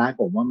และกันได้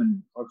ผมว่ามัน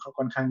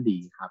ค่อนข้างดี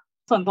ครับ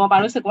ส่วนตัวปา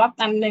รู้สึกว่า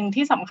อันนึง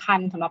ที่สำคัญ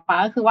สำหรับปา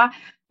ก็คือว่า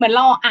เหมือนเ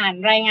ราอ่าน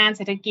รายงานเ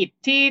ศรษฐกิจ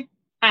ที่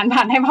อ่านผ่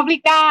านไทยพับลิ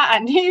ก้าอ่า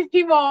นที่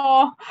พี่โ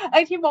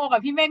บกั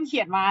บพี่เม่นเ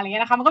ขียนมาอะไรเ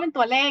งี้ยนะคะมันก็เป็น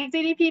ตัวเลข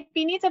GDP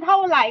ปีนี้จะเท่า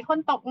ไหร่คน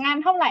ตกงาน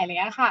เท่าไหร่อะไร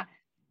เงี้ยค่ะ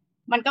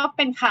มันก็เ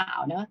ป็นข่าว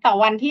เนอะแต่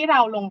วันที่เรา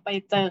ลงไป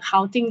เจอเขา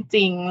จ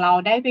ริงๆเรา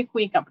ได้ไปคุ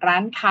ยกับร้า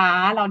นค้า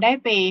เราได้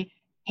ไป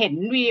เห็น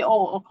วีดีโอ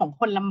ของ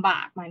คนลำบ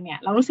ากมาเนี่ย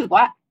เรารู้สึก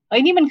ว่า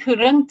นี่มันคือ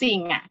เรื่องจริง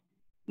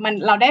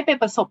เราได้ไป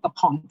ประสบกับ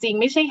ของจริง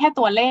ไม่ใช่แค่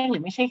ตัวเลขหรื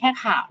อไม่ใช่แค่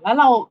ข่าวแล้ว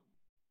เรา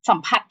สัม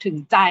ผัสถึง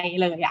ใจ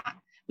เลย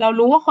เรา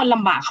รู้ว่าคนล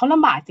ำบากเขาล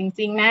ำบากจ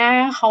ริงๆนะ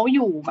เขาอ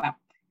ยู่แบบ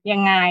ยั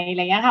งไงอะไ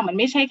รเงี้ยค่ะมัน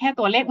ไม่ใช่แค่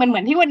ตัวเลขมันเหมื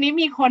อนที่วันนี้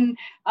มีคน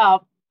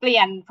เปลี่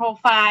ยนโปร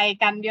ไฟล์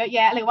กันเยอะแย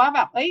ะเลยว่าแบ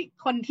บ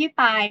คนที่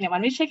ตายเนี่ยมั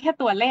นไม่ใช่แค่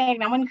ตัวเลข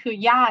นะมันคือ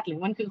ญาติหรือ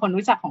มันคือคน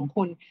รู้จักของ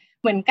คุณ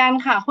เหมือนกัน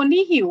ค่ะคน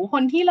ที่หิวค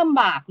นที่ล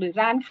ำบากหรือ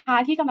ร้านค้า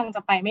ที่กำลังจ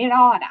ะไปไม่ร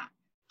อด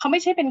เขาไ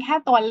ม่ใช่เป็นแค่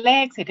ตัวเล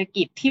ขเศรษฐ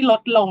กิจที่ล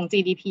ดลง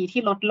GDP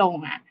ที่ลดลง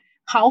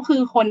เขาคื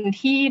อคน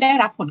ที่ได้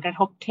รับผลกระท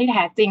บที่แ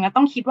ท้จริงแล้ว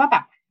ต้องคิดว่าแบ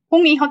บพรุ่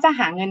งนี้เขาจะ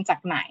หาเงินจาก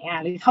ไหน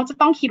หรือเขาจะ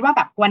ต้องคิดว่าแ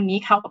บบวันนี้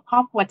เขากับครอ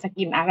บครัวจะ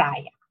กินอะไร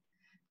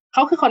เข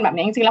าคือคนแบบ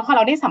นี้จริงๆแล้วพอเ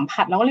ราได้สัม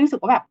ผัสเราก็รู้สึ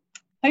กว่าแบบ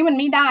เฮ้ยมัน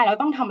ไม่ได้เรา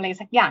ต้องทำอะไร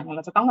สักอย่างเร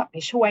าจะต้องแบบไป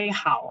ช่วย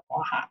เขา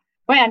ค่ะ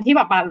เพราะอันที่แ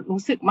บบ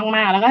รู้สึกม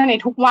ากๆแล้วก็ใน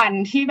ทุกวัน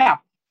ที่แบบ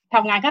ท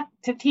ำงานก็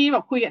ที่แบ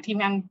บคุยกับทีม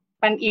งาน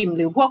ปันอิ่มห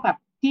รือพวกแบบ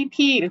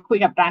พี่ๆหรือคุย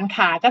กับร้าน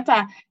ค้าก็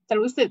จะ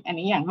รู้สึกอัน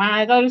นี้อย่างมาก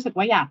ก็รู้สึก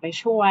ว่าอยากไป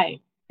ช่วย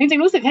จริง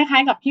ๆรู้สึกคล้า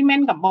ยๆกับพี่เม่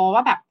นกับโบ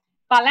ว่าแบบ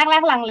ตอนแรก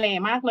ลังเล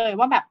มากเลย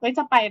ว่าแบบจ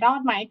ะไปรอ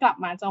ดไหมกลับ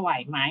มาจะไหว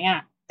ไหม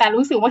แต่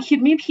รู้สึกว่าคิด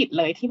ไม่ผิด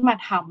เลยที่มา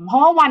ทำเพรา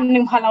ะว่าวันห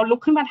นึ่งพอเราลุก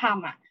ขึ้นมาท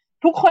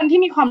ำทุกคนที่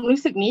มีความรู้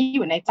สึกนี้อ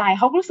ยู่ในใจเ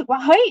ขารู้สึกว่า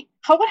เฮ้ย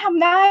เขาก็ท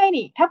ำได้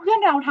นี่ถ้าเพื่อน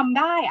เราทำ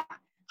ได้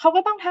เขาก็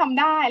ต้องทำ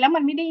ได้แล้วมั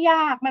นไม่ได้ย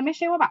ากมันไม่ใ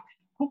ช่ว่าแบบ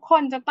ทุกค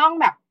นจะต้อง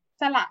แบบ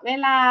สละเว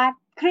ลา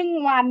ครึ่ง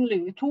วันหรื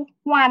อทุก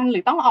วันหรื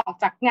อต้องออก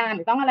จากงานห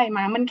รือต้องอะไรม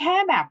ามันแค่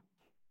แบบ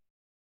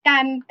กา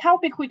รเข้า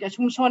ไปคุยกับ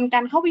ชุมชนกา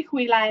รเข้าไปคุ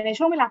ยไลน์ใน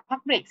ช่วงเวลาพั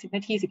กเบรก10 น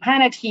าที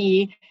15 นาที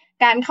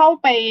การเข้า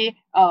ไป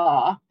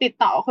ติด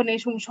ต่อคนใน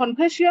ชุมชนเ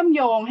พื่อเชื่อมโ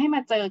ยงให้ม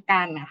าเจอ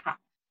กันนะคะ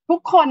ทุ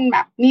กคนแบ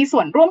บมีส่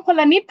วนร่วมคน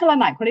ละนิดคนละ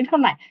หน่อยคนนิดคน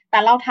ละหน่อยแต่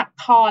เราถัก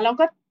ทอแล้ว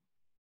ก็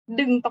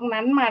ดึงตรง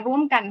นั้นมาร่ว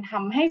มกันท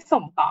ำให้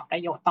ส่งต่อปร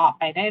ะโยชน์ต่อไ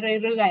ปได้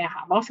เรื่อยๆค่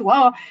ะรู้สึกว่า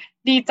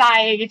ดีใจ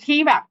ที่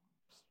แบบ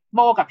โบ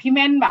กับพี่เ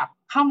ม่นแบบ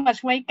เข้ามา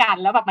ช่วยกัน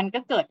แล้วแบบมันก็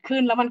เกิดขึ้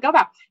นแล้วมันก็แบ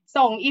บ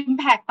ส่ง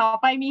impact ต่อ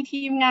ไปมี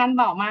ทีมงาน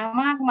ต่อมา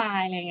มากมาย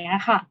อะไรอย่างเงี้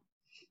ยค่ะ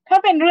ถ้า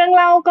เป็นเรื่อง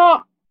เล่าก็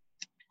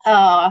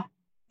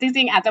จ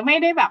ริงๆอาจจะไม่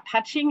ได้แบบ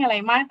touching อะไร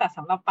มากแต่ส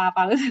ำหรับป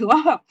ารู้สึกว่า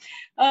แบบ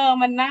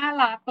มันน่า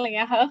รักอะไรเ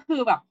งี้ยค่ะก็คื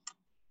อแบบ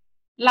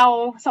เรา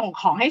ส่ง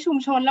ของให้ชุม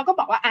ชนแล้วก็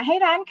บอกว่าให้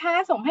ร้านค้า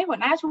ส่งให้หัว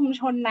หน้าชุม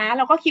ชนนะเ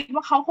ราก็คิด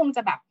ว่าเขาคงจ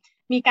ะแบบ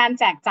มีการ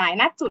แจกจ่าย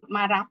ณจุดม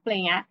ารับอะไร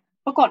เงี้ย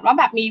ปรากฏว่า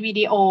แบบมีวิ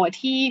ดีโอ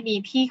ที่มี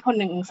พี่คน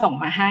หนึ่งส่ง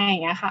มาให้เ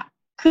งี้ยค่ะ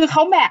คือเข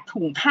าแบก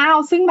ถุงข้าว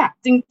ซึ่งแบบ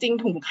จริง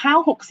ๆถุงข้าว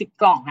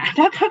60 กล่องอะ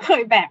ถ้าเค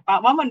ยแบกปะ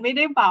ว่ามันไม่ไ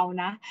ด้เบา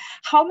นะ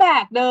เขาแบ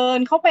กเดิน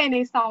เข้าไปใน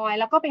ซอย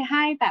แล้วก็ไปใ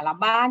ห้แต่ละ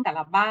บ้า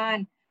น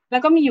แล้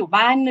วก็มีอยู่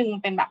บ้านหนึ่ง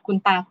เป็นแบบคุณ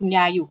ตาคุณย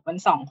ายอยู่กัน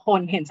2 คน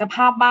เห็นสภ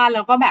าพบ้านแ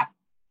ล้วก็แบบ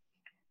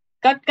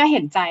ก็เ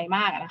ห็นใจม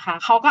ากนะคะ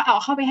เขาก็เอา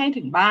เข้าไปให้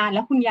ถึงบ้านแ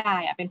ล้วคุณยา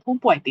ยเป็นผู้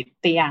ป่วยติด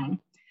เตียง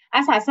อ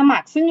าสาสมั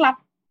ครซึ่งรับ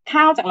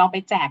ข้าวจากเราไป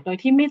แจกโดย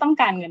ที่ไม่ต้อง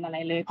การเงินอะไร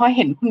เลยพอเ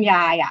ห็นคุณย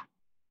าย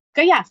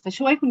ก็อยากจะ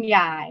ช่วยคุณย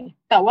าย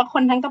แต่ว่าค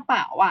นทั้งกระเ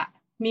ป๋า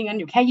มีเงิน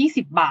อยู่แค่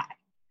20 บาท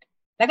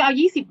แล้วก็เอา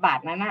20 บาท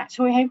นั้น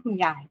ช่วยให้คุณ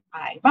ยายไป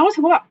บ้างรู้สึ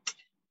กว่าแบบ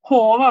โห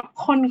แบบ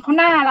คนเขา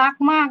น่ารัก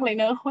มากเลย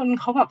เนอะคน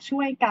เขาแบบช่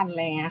วยกันอะ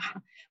ไรอย่างเงี้ยค่ะ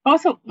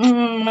รู้สึก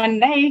มัน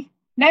ไ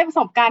ด้ประ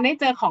สบการณ์ได้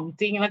เจอของ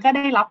จริงแล้วก็ไ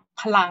ด้รับ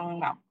พลัง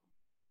แบบ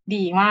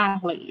ดีมาก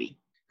เลย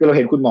คือเราเ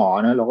ห็นคุณหมอ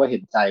นะเราก็เห็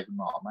นใจคุณ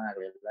หมอมาก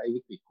เลยแล้ว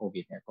วิกฤตโควิ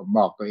ดเนี่ยผมบ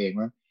อกตัวเอง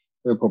ว่า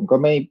ผมก็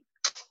ไม่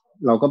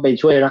เราก็ไป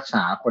ช่วยรักษ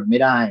าคนไม่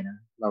ได้นะ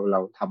เรา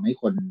ทำให้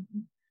คน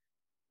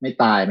ไม่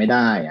ตายไม่ไ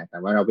ด้อะแต่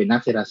ว่าเราเป็นนั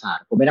กเศรษฐศาสต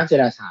ร์ผมเป็นนักเศร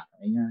ษฐศาสตร์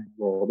ง่ายๆโ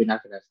บก็เป็นนัก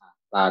เศรษฐศาสตร์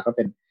ปาก็เ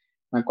ป็น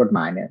นักกฎหม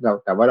ายเนี่ย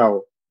แต่ว่าเ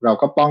รา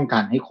ก็ป้องกั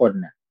นให้คน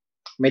เนี่ย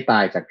ไม่ตา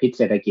ยจากพิษเ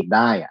ศรษฐกิจไ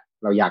ด้อะ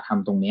เราอยากท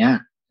ำตรงเนี้ย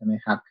ใช่ไหม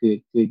ครับ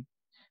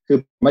คือ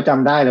ผมจ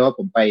ำได้เลยว่าผ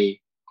ม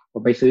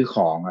ไปซื้อข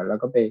องแล้ว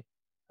ก็ไป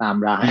ตาม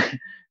ร้าน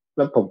แ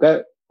ล้วผม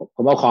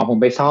เอาของผม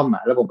ไปซ่อม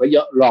แล้วผมก็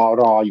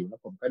รออยู่แล้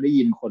วผมก็ได้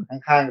ยินคนข้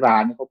างๆร้า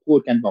นเขาพูด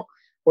กันบอก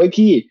โอ้ย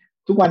พี่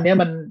ทุกวันนี้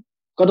มัน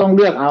ก็ต้องเ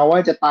ลือกเอาว่า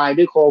จะตาย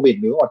ด้วยโควิด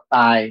หรืออดต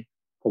าย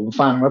ผม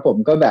ฟังแล้วผม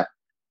ก็แบบ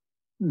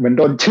เหมือนโ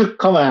ดนชึก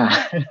เข้ามา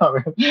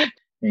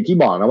อย่างที่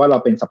บอกแล้วว่าเรา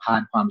เป็นสะพา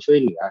นความช่วย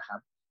เหลือครับ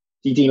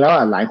จริงๆแล้ว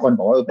หลายคนบ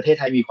อกว่าประเทศ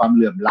ไทยมีความเห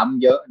ลื่อมล้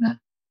ำเยอะนะ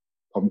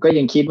ผมก็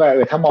ยังคิดว่า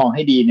ถ้ามองใ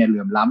ห้ดีเนี่ยเห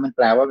ลื่อมล้ำมันแป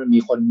ลว่ามันมี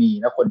คนมี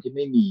และคนที่ไ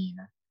ม่มี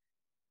นะ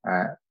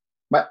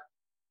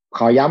ข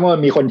อย้ำว่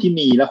ามีคนที่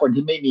มีและคน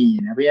ที่ไม่มี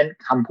นะเพราะฉะนั้น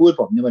คำพูด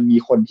ผมเนี่ยมันมี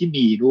คนที่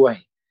มีด้วย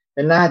เ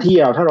ป็นหน้าที่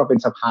เราถ้าเราเป็น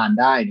สะพาน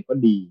ได้เนี่ยก็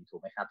ดีถูก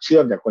ไหมครับเชื่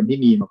อมจากคนที่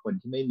มีมาคน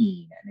ที่ไม่มี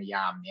เนี่ยในย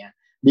ามเนี้ย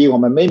ดีกว่า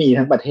มันไม่มี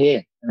ทั้งประเทศ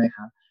ใช่ไหมค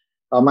รับ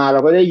ต่อมาเรา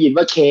ก็ได้ยิน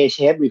ว่า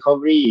K-shape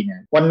recovery เนี่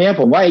ยวันนี้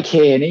ผมว่าไอ้ K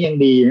นี่ยัง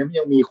ดีนะ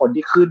ยังมีคน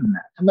ที่ขึ้นน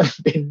ะถ้ามัน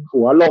เป็น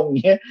หัวลง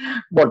เนี้ย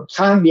บท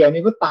ข้างเดียว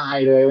นี่ก็ตาย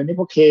เลยวันนี้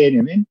พอ K เนี่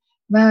ย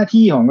หน้า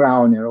ที่ของเรา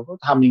เนี่ยเราก็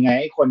ทำยังไง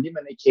ให้คนที่มั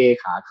นไอ้ K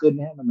ขาขึ้น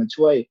ให้มันมา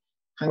ช่วย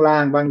ข้างล่า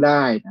งบ้างไ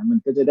ด้นะมัน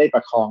ก็จะได้ปร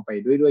ะคองไป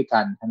ด้วยกั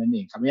นเท่านั้นเอ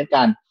งครับเพราะฉะนั้นก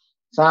าร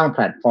สร้างแพ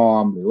ลตฟอ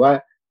ร์มหรือว่า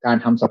การ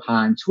ทำสะพา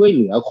นช่วยเ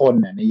หลือคน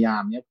ในยา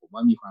มนี้ผมว่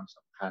ามีความส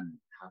ำคัญ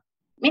ครับ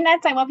ไม่แน่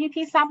ใจว่า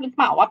พี่ทราบหรือเป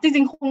ล่าว่าจ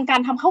ริงๆโครงการ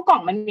ทำข้าวกล่อ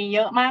งมันมีเย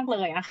อะมากเล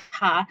ยนะ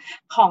คะ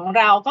ของ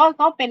เรา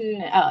ก็เป็น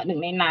หนึ่ง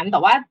ในนั้นแต่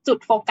ว่าจุด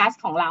โฟกัส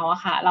ของเรา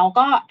ค่ะเรา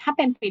ก็ถ้าเ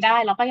ป็นไปได้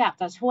เราก็อยาก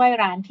จะช่วย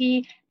ร้านที่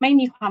ไม่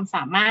มีความส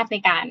ามารถใน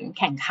การ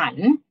แข่งขัน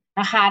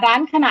นะคะร้า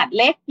นขนาด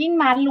เล็กยิ่ง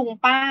ร้านลุง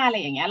ป้าอะไร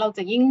อย่างเงี้ยเราจ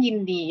ะยิ่งยิน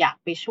ดีอยาก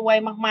ไปช่วย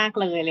มากๆ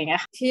เลยอะไรเงี้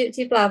ย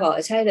ที่ปลาบอก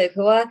ใช่เลย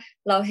คือว่า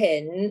เราเห็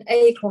น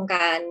โครงก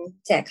าร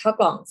แจกข้าว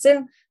กล่องซึ่ง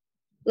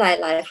หล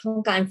ายๆโคร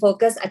งการโฟ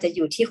กัสอาจจะอ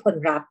ยู่ที่คน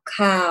รับ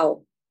ข้าว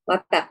ว่า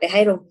แบบไปให้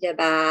โรงพยา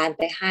บาล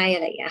ไปให้อะ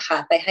ไรอย่างเงี้ยค่ะ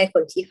ไปให้ค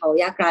นที่เขา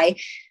ยากไร้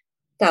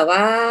แต่ว่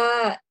า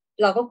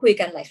เราก็คุย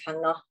กันหลายครั้ง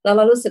เนาะแล้วเ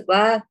รารู้สึก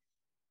ว่า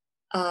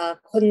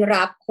คน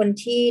รับคน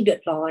ที่เดือ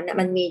ดร้อน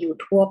มันมีอยู่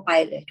ทั่วไป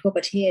เลยทั่วป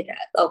ระเทศ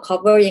เรา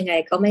cover ยังไง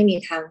ก็ไม่มี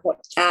ทางหมด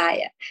ได้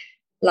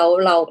เ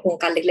ราโครง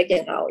การเล็กๆอ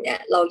ย่างเราเนี่ย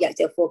เราอยาก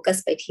จะโฟกัส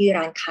ไปที่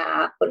ร้านค้า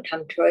คนท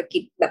ำธุรกิ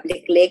จแบบเ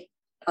ล็ก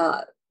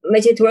ๆไม่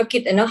ใช่ธุรกิ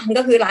จเนาะ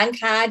ก็คือร้าน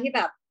ค้าที่แ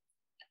บบ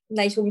ใ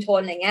นชุมชน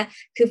อะไรเงี้ย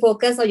คือโฟ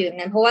กัสเราอยู่อย่า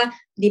งนั้นเพราะว่า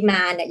ดีม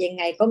านด์เนี่ยยัง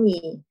ไงก็มี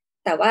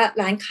แต่ว่า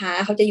ร้านค้า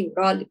เขาจะอยู่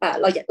รอดหรือเปล่า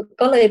เรา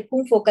ก็เลยพุ่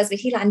งโฟกัสไป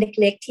ที่ร้าน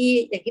เล็กๆที่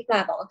อย่างที่ปลา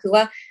บอกก็คือ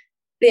ว่า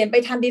เปลี่ยนไป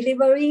ทำ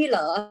delivery เหร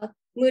อ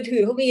มือถื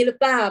อเขามีหรือ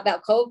เปล่าแบบ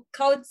เขาเ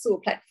ข้าสู่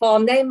แพลตฟอร์ม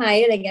ได้ไหม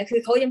อะไรเงี้ยคื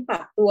อเขายังป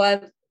รับตัว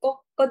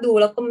ก็ดู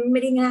แล้วก็ไ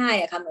ม่ได้ง่าย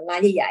ค่ะเหมือนร้า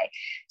นใหญ่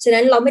ๆฉะ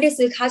นั้นเราไม่ได้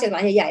ซื้อข้าวจากร้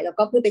านใหญ่ๆแล้ว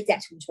ก็เพื่อไปแจก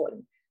ชุมชน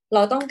เร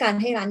าต้องการ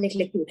ให้ร้านเ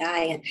ล็กๆอยู่ได้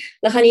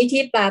แล้วคราวนี้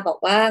ที่ปลาบอก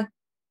ว่า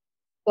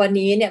วัน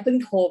นี้เนี่ยเพิ่ง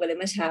โทรไปเลย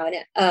เมื่อเช้าเ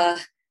นี่ย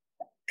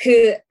คื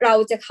อเรา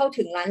จะเข้า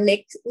ถึงร้านเล็ก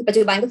ปัจ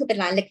จุบันก็คือเป็น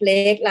ร้านเ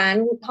ล็กๆร้าน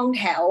ห้อง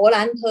แถวร้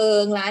านเพิ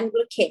งร้านร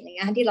ถเข็นอย่างเ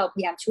งี้ยที่เราพ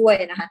ยายามช่วย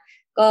นะคะ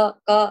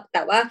ก็แ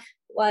ต่ว่า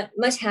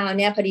เมื่อเช้าเ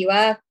นี่ยพอดีว่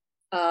า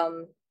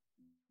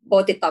โบ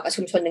ติดต่อกับ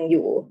ชุมชนหนึ่งอ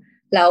ยู่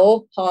แล้ว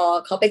พอ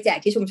เขาไปแจก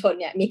ที่ชุมชน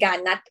เนี่ยมีการ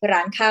นัดร้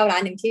านข้าวร้า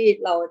นหนึ่งที่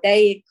เราได้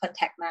คอนแ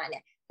ทคมาเนี่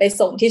ยไป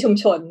ส่งที่ชุม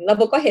ชนแล้วโ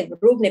บก็เห็น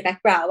รูปในแบ็ก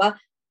กราวด์ว่า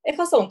เข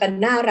าส่งกัน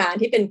หน้าร้าน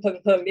ที่เป็นเ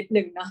พิงนิด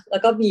นึงเนาะแล้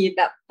วก็มีแ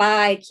บบป้า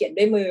ยเขียน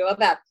ด้วยมือว่า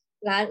แบบ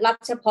ร้านรับ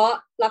เฉพาะ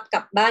รับก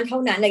ลับบ้านเท่า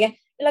นั้นอะไรเงี้ย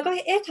แล้วก็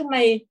ทำไม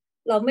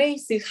เราไม่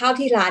ซื้อข้าว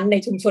ที่ร้านใน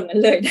ชุมชนนั้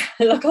นเลยนะ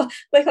แล้วก็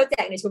ไม่เขาแจ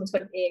กในชุมช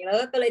นเองแล้ว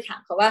ก็เลยถาม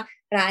เขาว่า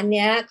ร้านเ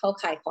นี้ยเขา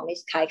ขาย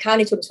ข้าว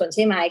ในชุมชนใ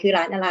ช่ไหมคือ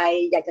ร้านอะไร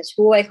อยากจะ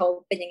ช่วยเขา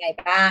เป็นยังไง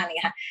บ้างอะไรเ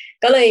งี้ยค่ะ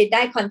ก็เลยไ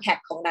ด้คอนแทค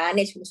ของร้านใ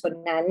นชุมชน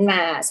นั้นม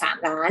า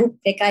3ร้าน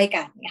ใกล้ๆ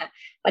กันเนี่ยค่ะ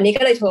วันนี้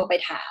ก็เลยโทรไป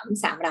ถาม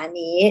3ร้าน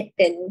นี้เ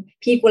ป็น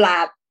พี่กุหลา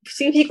บ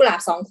ชื่อพี่กุหลาบ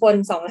2 คน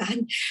2ร้าน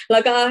แล้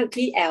วก็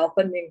พี่แอลค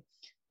นนึง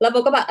แล้วโบ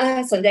ก็บอก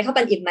สนใจเข้า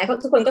ปันอิ่มไหม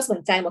ทุกคนก็สน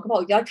ใจหมดเขาบอ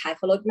กยอดขายเ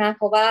ขาลดมากเ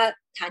พราะว่า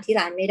ทานที่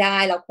ร้านไม่ได้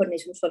แล้วคนใน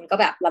ชุมชนก็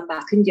แบบลำบา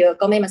กขึ้นเยอะ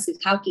ก็ไม่มาซื้อ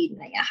ข้าวกินอะ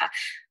ไรอย่างเงี้ยค่ะ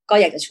ก็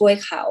อยากจะช่วย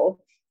เขา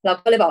เรา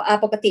ก็เลยบอก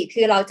ปกติ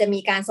คือเราจะมี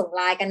การส่งไ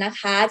ลน์กันนะ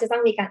คะจะต้อ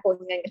งมีการโอน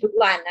เงินกันทุก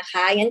วันนะค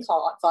ะงั้นข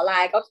อไล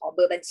น์ก็ขอเบ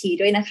อร์บัญชี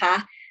ด้วยนะคะ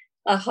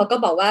เขาก็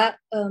บอกว่า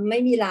ไม่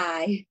มีไล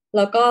น์แ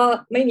ล้วก็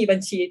ไม่มีบัญ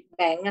ชีแ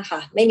บงก์นะคะ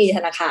ไม่มีธ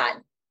นาคาร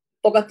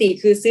ปกติ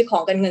คือซื้อขอ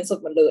งกันเงินสด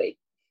หมดเลย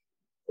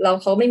แล้ว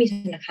เขาไม่มีธ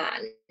นาคาร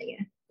อะไรเ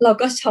งี้ยเรา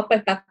ก็ช็อกไป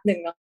แป๊บหนึ่ง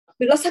เนาะ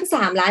คือเราทั้ง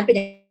3ล้านเป็นอ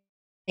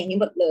ย่างนี้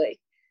หมดเลย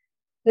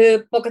คือ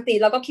ปกติ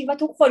เราก็คิดว่า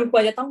ทุกคนคว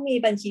รจะต้องมี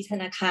บัญชีธ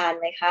นาคาร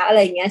ไหมคะอะไร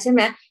อย่างเงี้ยใช่ไห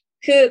ม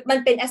คือมัน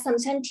เป็น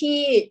assumption ที่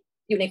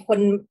อยู่ในคน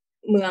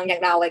เมืองอย่า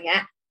งเราอย่างเงี้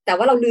ยแต่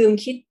ว่าเราลืม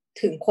คิด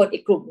ถึงคนอี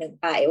กกลุ่มหนึ่ง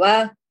ไปว่า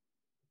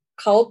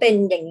เขาเป็น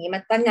อย่างนี้มา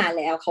ตั้งนาน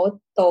แล้วเขา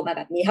โตมาแ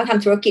บบนี้เขาท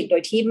ำธุรกิจโด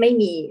ยที่ไม่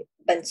มี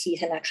บัญชี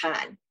ธนาคา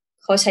ร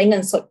เขาใช้เงิ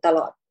นสดตล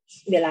อด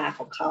เวลาข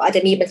องเขาอาจจ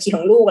ะมีบัญชีข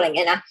องลูกอะไรเ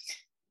งี้ยนะ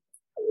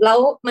แล้ว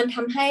มันท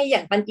ำให้อย่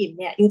างปันอิ่ม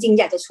เนี่ยจริงๆ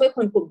อยากจะช่วยค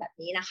นกลุ่มแบบ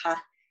นี้นะคะ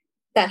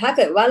แต่ถ้าเ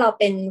กิดว่าเรา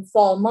เป็น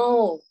formal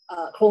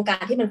โครงกา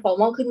รที่มัน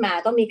formal ขึ้นมา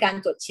ต้องมีการ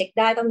ตรวจเช็ค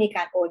ได้ต้องมีก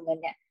ารโอนเงิน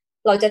เนี่ย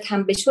เราจะท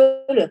ำไปช่ว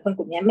ยเหลือคนก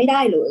ลุ่มนี้ไม่ไ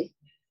ด้เลย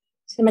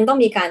มันต้อง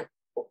มีการ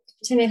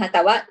ใช่ไหมคะแ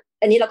ต่ว่า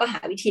อันนี้เราก็หา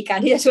วิธีการ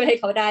ที่จะช่วยให้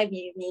เขาได้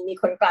มี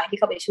คนกลางที่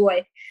เขาไปช่วย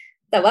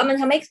แต่ว่ามัน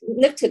ทำให้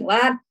นึกถึงว่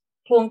า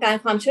โครงการ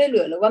ความช่วยเหลื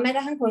อหรือว่าแม้กร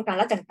ะทั่งโครงการ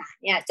รัฐต่าง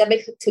ๆเนี่ยจะไป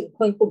ถึง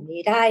คนกลุ่ม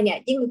นี้ได้เนี่ย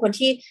ยิ่งเป็นคน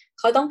ที่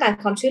เขาต้องการ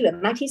ความช่วยเหลือ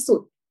มากที่สุ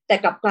ดแต่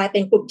กลับกลายเป็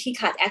นกลุ่มที่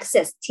ขาด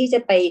access ที่จะ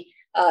ไป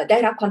ได้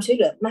รับความช่วยเ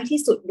หลือมาก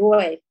ที่สุดด้ว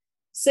ย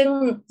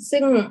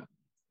ซึ่ง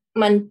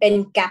มันเป็น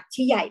แกป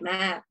ที่ใหญ่ม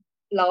าก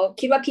เรา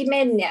คิดว่าพี่เ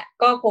ม่นเนี่ย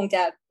ก็คงจ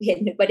ะเห็น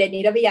ถึงประเด็น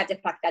นี้แล้วพยายามจะ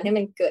ผลักดันให้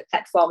มันเกิดแพล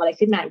ตฟอร์มอะไร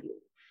ขึ้นมาอยู่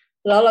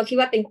แล้วเราคิด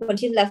ว่าเป็นคน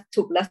ที่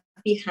ถูก left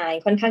behind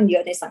ค่อนข้างเยอ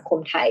ะในสังคม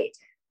ไทย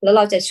แล้วเ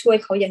ราจะช่วย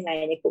เขายังไง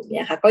ในกลุ่ม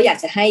นี้ค่ะก็อยาก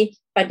จะให้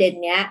ประเด็น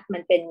เนี้ยมั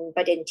นเป็นป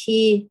ระเด็น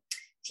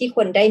ที่ค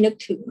นได้นึก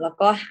ถึงแล้ว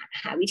ก็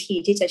หาวิธี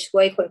ที่จะช่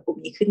วยคนกลุ่ม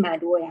นี้ขึ้นมา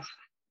ด้วยอะค่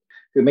ะ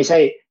คือไม่ใ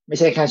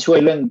ช่แค่ช่วย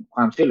เรื่องค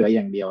วามช่วยเหลืออ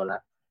ย่างเดียวละ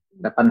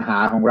แต่ปัญหา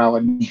ของเรา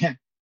อันนี้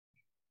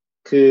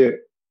คือ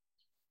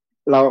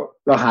เ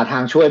ราหาทา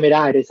งช่วยไม่ไ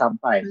ด้ด้วยซ้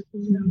ำไป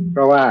เพ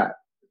ราะว่า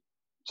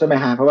ใช่ไหม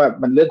ฮะเพราะว่า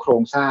มันเรื่องโคร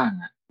งสร้าง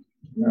อ่ะ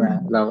ใช่ไหม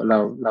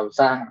เรา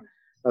ส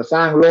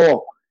ร้างโลก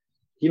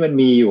ที่มัน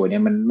มีอยู่เนี่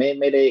ยมัน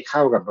ไม่ได้เข้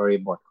ากับบริ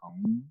บท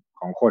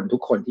ของคนทุ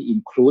กคนที่อิน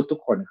คลูดทุก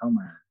คนเข้า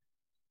มา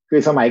คือ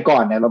สมัยก่อ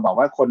นเนี่ยเราบอก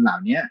ว่าคนเหล่า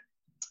นี้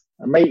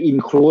ไม่อิน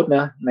คลูดน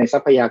ะในทรั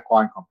พยาก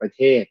รของประเ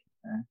ทศ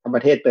ถ้าป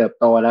ระเทศเติบ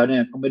โตแล้วเนี่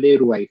ยเขาไม่ได้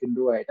รวยขึ้น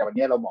ด้วยแต่วัน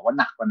นี้เราบอกว่า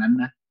หนักกว่านั้น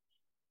นะ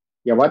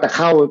อย่าว่าแต่เ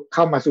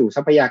ข้ามาสู่ท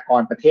รัพยาก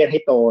รประเทศให้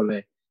โตเล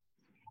ย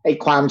ไอ้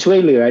ความช่วย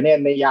เหลือเนี่ย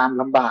ในยาม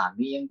ลำบาก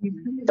นี่ยัง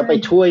จะไป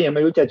ช่วยยังไ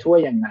ม่รู้จะช่วย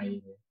ยังไง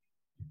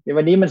ใน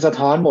วันนี้มันสะ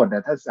ท้อนหมดอ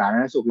ะถ้าสาธา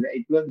รณสุขไอ้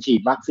เรื่องฉี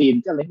ดวัคซีน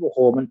อะไรโอ้โห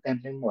มันเต็ม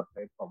ไปหมดเล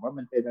ยผมว่า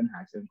มันเป็นปัญหา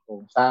เชิงโคร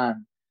งสร้าง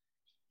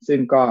ซึ่ง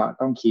ก็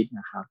ต้องคิด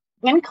นะครับ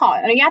งั้นขอ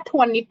อนุญาตท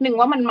วนนิดนึง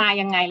ว่ามันมา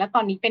ยังไงแล้วต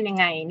อนนี้เป็นยัง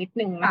ไงนิด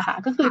นึงนะคะ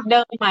ก็คือเ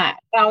ดิมอ่ะ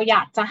เราอย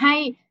ากจะให้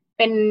เ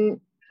ป็น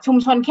ชุม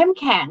ชนเข้ม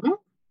แข็ง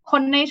ค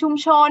นในชุม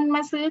ชนม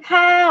าซื้อ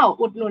ข้าว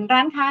อุดหนุนร้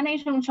านค้าใน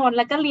ชุมชนแ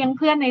ล้วก็เลี้ยงเ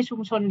พื่อนในชุม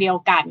ชนเดียว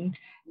กัน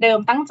เดิม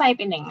ตั้งใจเ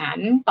ป็นอย่างนั้น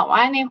แต่ว่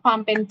าในความ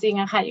เป็นจริง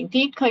อะค่ะอย่าง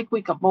ที่เคยคุ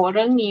ยกับโบเ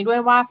รื่องนี้ด้วย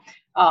ว่า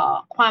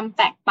ความ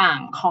แตกต่าง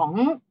ของ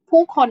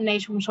ผู้คนใน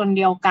ชุมชน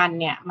เดียวกัน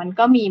เนี่ยมัน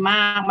ก็มีม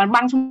ากมันบ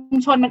างชุม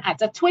ชนมันอาจ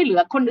จะช่วยเหลื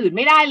อคนอื่นไ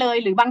ม่ได้เลย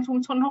หรือบางชุม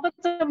ชนเขาก็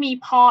จะมี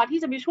พอที่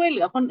จะไปช่วยเห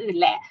ลือคนอื่น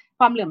แหละ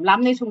ความเหลื่อมล้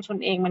ำในชุมชน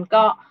เองมัน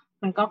ก็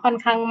ค่อน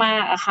ข้างมา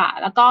กอะค่ะ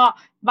แล้วก็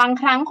บาง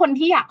ครั้งคน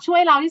ที่อยากช่ว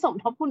ยเราที่สม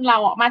ทบทุนเรา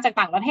ออกมาจาก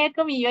ต่างประเทศ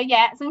ก็มีเยอะแย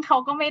ะซึ่งเขา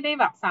ก็ไม่ได้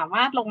แบบสาม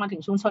ารถลงมาถึ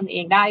งชุมชนเอ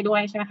งได้ด้ว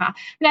ยใช่ไหมคะ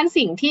นั้น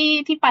สิ่ง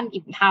ที่ปัน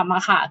อิ่มทำอ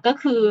ะค่ะก็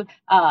คือ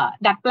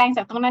ดัดแปลงจ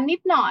ากตรงนั้นนิ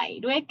ดหน่อย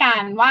ด้วยกา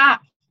รว่า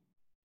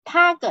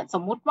ถ้าเกิดส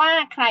มมุติว่า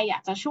ใครอยา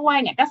กจะช่วย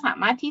เนี่ยก็สา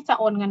มารถที่จะ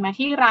โอนเงินมา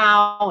ที่เรา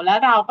แล้ว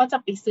เราก็จะ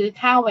ไปซื้อ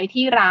ข้าวไว้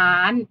ที่ร้า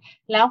น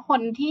แล้วค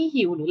นที่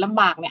หิวหรือล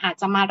ำบากเนี่ยอาจ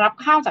จะมารับ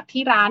ข้าวจาก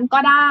ที่ร้านก็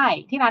ได้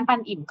ที่ร้านปั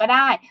นอิ่มก็ไ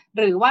ด้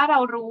หรือว่าเรา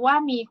รู้ว่า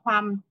มีควา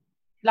ม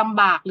ล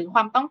ำบากหรือคว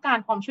ามต้องการ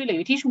ความช่วยเหลืออ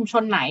ยู่ที่ชุมช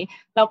นไหน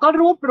เราก็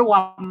รวบรว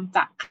มจ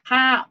าก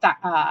ข้า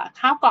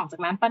วกล่องจาก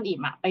ร้านปันอิ่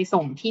มไป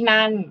ส่งที่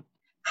นั่น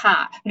ค่ะ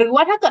หรือว่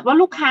าถ้าเกิดว่า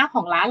ลูกค้าข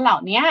องร้านเหล่า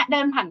นี้เดิ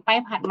นผ่านไป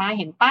ผ่านมาเ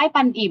ห็นป้าย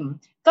ปันอิ่ม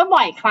ก็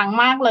บ่อยครั้ง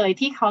มากเลย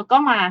ที่เขาก็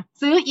มา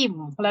ซื้ออิ่ม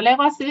เราเรียก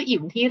ว่าซื้ออิ่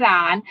มที่ร้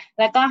าน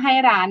แล้วก็ให้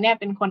ร้านเนี่ย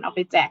เป็นคนเอาไป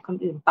แจกคน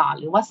อื่นต่อ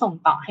หรือว่าส่ง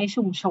ต่อให้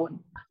ชุมชน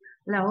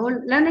แล้ว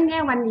ในแง่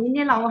วันนี้เ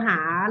นี่ยเราหา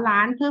ร้า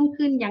นเพิ่ม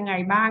ขึ้นยังไง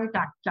บ้าง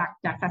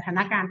จากสถาน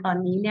การณ์ตอน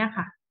นี้เนี่ย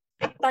ค่ะ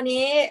ตอน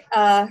นี้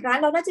ร้าน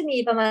เราน่าจะมี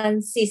ประมาณ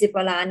40 ก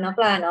ว่าร้านเนาะป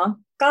ลาเนาะ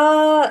ก็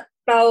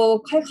เรา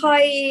ค่อ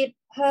ย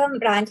ๆเพิ่ม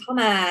ร้านเข้า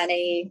มา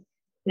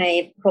ใน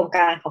โครงก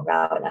ารของเร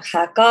านะค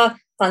ะก็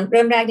ตอนเ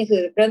ริ่มแรกนี่คื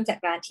อเริ่มจาก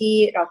ร้านที่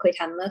เราเคย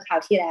ทำเมื่อคราว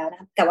ที่แล้วนะ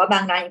คะแต่ว่าบา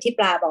งร้านอย่างที่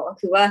ปลาบอกก็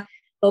คือว่า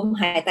ล้ม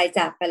หายตายจ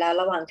ากไปแล้ว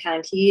ระหว่างทาง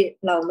ที่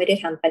เราไม่ได้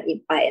ทำปันอิ่ม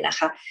ไปนะค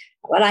ะ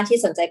แต่ว่าร้านที่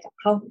สนใจกลับ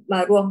เข้ามา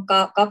ร่วม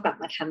ก็กลับ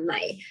มาทำให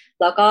ม่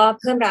แล้วก็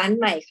เพิ่มร้าน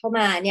ใหม่เข้าม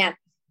าเนี่ย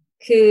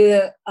คือ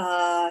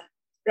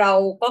เรา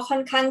ก็ค่อ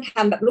นข้างท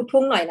ำแบบลูก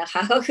ทุ่งหน่อยนะค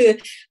ะก็คือ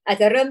อาจ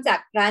จะเริ่มจาก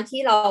ร้าน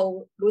ที่เรา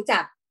รู้จั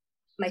ก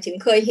หมายถึง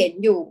เคยเห็น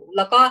อยู่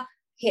แล้วก็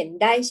เห็น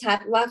ได้ชัด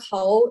ว่าเข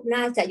า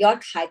น่าจะยอด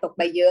ขายตกไ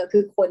ปเยอะคื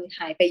อคนห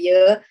ายไปเย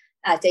อะ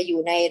อาจจะอยู่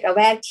ในระแ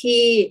วก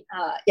ที่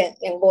อ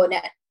ย่างโบเ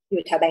นี่ยอ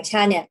ยู่แถวแบงค์ช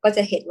าติเนี่ยก็จ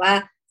ะเห็นว่า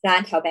ร้า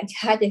นแถวแบงค์ช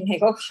าติยังไง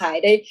ก็ขาย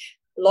ได้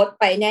ลด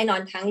ไปแน่นอ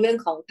นทั้งเรื่อง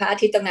ของพระอา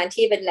ทิตย์ตรงนั้น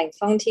ที่เป็นแหล่ง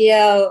ท่องเที่ย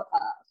ว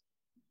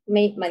ไ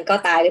ม่มันก็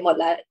ตายไปหมด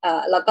แล้ว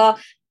แล้วก็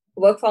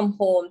work from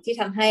home ที่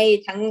ทำให้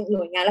ทั้งห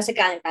น่วยงานราชก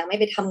ารต่างๆไม่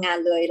ไปทำงาน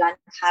เลยร้าน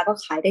ค้าก็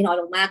ขายได้น้อย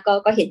ลงมาก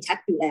ก็เห็นชัด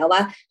อยู่แล้วว่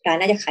าร้าน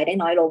น่าจะขายได้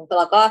น้อยลง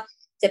แล้วก็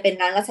จะเป็น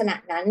ร้านลักษณะ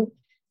นั้น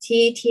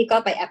ที่ก็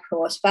ไป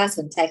approach ว่าส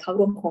นใจเข้า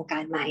ร่วมโครงกา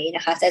รไหมน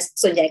ะคะแต่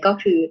ส่วนใหญ่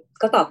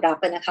ก็ตอบรับ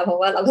นะคะเพราะ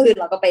ว่าเรา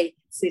ก็ไป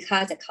ซื้อข้า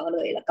วจากเขาเล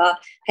ยแล้วก็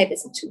ให้เป็น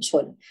ชุมช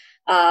น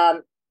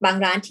บาง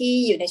ร้านที่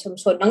อยู่ในชุม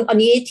ชนอัน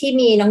นี้ที่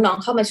มีน้อง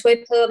ๆเข้ามาช่วย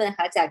เพิ่มนะค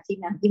ะจากทีม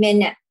งานพี่เม่น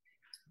เนี่ย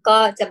ก็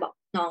จะบอก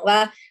น้องว่า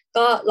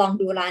ก็ลอง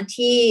ดูร้าน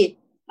ที่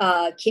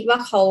คิดว่า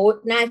เขา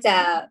น่าจะ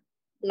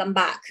ลำ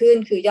บากขึ้น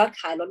คือยอด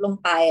ขายลดลง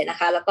ไปนะ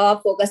คะแล้วก็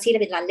โฟกัสที่จ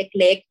ะเป็นร้าน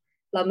เล็ก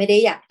ๆเราไม่ได้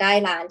อยากได้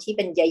ร้านที่เ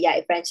ป็นใหญ่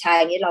ๆแฟรนไช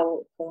ส์นี้เรา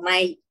คงไ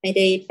ม่ไ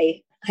ด้ไป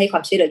ให้ควา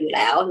มช่วยเหลืออยู่แ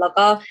ล้วแล้ว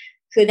ก็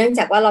คือเนื่องจ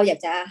ากว่าเราอยาก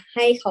จะใ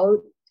ห้เขา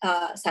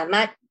สาม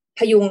ารถพ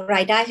ยุงร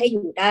ายได้ให้อ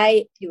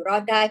ยู่รอ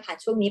ดได้ผ่าน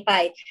ช่วงนี้ไป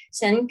ฉ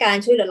ะนั้นการ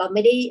ช่วยเหลือเราไ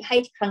ม่ได้ให้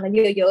ครั้งละ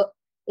เยอะ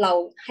ๆเรา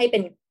ให้เป็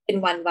น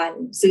วัน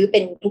ซื้อเป็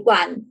นทุก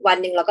วัน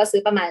หนึ่งเราก็ซื้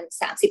อประมาณ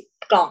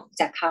30 กล่อง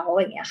จากเขา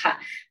อย่างเงี้ยค่ะ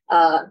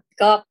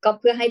ก็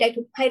เพื่อให้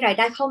ให้รายไ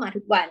ด้เข้ามา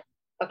ทุกวัน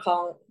ประคอ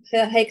งเพื่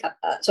อให้กับ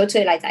ชดเช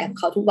ยรายจ่ายของ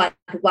เขาทุกวัน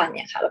เ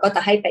นี่ยค่ะแล้วก็จ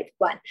ะให้ไปทุก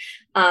วัน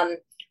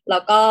แล้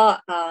วก็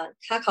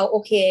ถ้าเขาโอ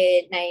เค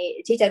ใน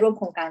ที่จะร่วมโ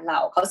ครงการเรา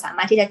เขาสาม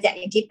ารถที่จะแจก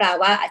อย่างที่ปลา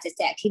ว่าอาจจะแ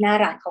จกที่หน้า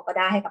ร้านเขาก็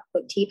ได้ให้กับค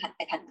นที่ผ่านไป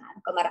ผ่านมาแ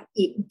ล้วก็มารับ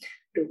อิ่ม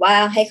หรือว่า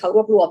ให้เขาร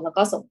วบรวมแล้ว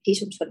ก็ส่งที่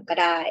ชุมชนก็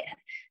ได้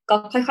ก็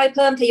ค่อยๆเ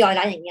พิ่มทยอย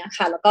ร้านอย่างเงี้ย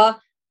ค่ะแล้วก็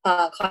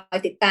คอย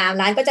ติดตาม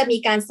ร้านก็จะมี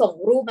การส่ง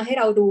รูปมาให้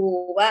เราดู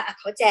ว่า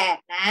เขาแจก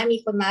นะมี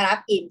คนมารับ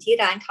อิ่มที่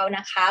ร้านเขาน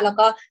ะคะแล้ว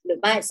ก็หรือ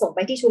ไม่ส่งไป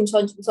ที่ชุมช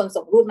น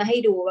ส่งรูปมาให้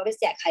ดูว่าไป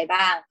แจกใคร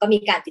บ้างก็มี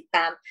การติดต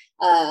าม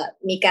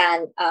มีการ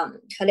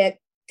เขาเรียก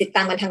ติดต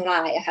ามกันทางไล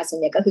น์อะค่ะส่วน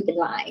ใหญ่ก็คือเป็น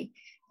ไลน์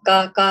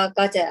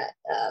ก็จะ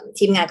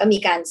ทีมงานก็มี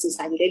การสื่อส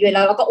ารอยู่เรื่อยๆแ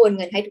ล้วเราก็โอนเ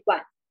งินให้ทุกวั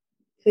น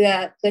เ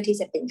พื่อที่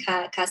จะเป็น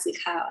ค่าซื้อ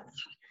ข้าวนะ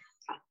คะ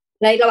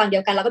ในระหว่างเดี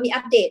ยวกันเราก็มี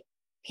อัปเดต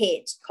เพ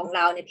จของเร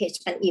าในเพจ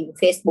ปันอิ่ม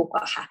Facebook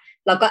อะค่ะ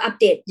เราก็อัป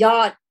เดตยอ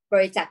ดบ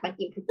ริจาคปัน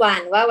อิ่มทุกวัน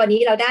ว่าวัน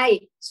นี้เราได้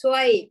ช่ว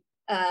ย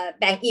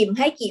แบ่งอิ่ม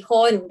ให้กี่ค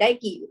นได้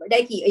กี่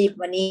อิ่ม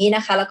วันนี้น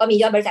ะคะแล้วก็มี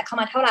ยอดบริจาคเข้า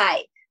มาเท่าไหร่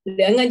เห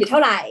ลือเงินอยู่เท่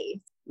าไหร่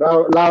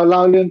เรา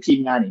เรื่องทีม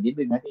งานอีกนิด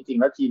นึงนะจริงๆ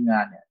แล้วทีมงา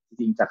นเนี่ยจ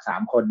ริงๆจาก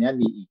3 คนเนี้ย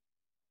มี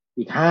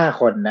อีก5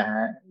 คนนะฮ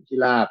ะที่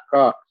ลาบ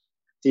ก็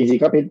จริง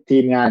ๆก็เป็นที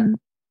มงาน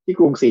ที่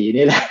กรุงศรี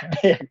นี่แหละ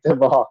อยากจะ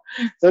บอก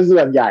ส่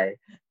วนใหญ่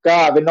ก็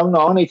เป็น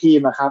น้องๆในทีม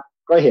ครับ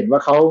ก็เห็นว่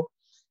าเขา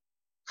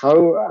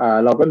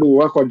เราก็ดู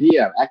ว่าคนที่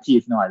แบบแอคทีฟ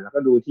หน่อยแล้วก็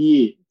ดู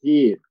ที่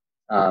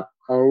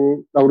เขา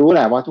เรารู้แห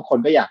ละว่าทุกคน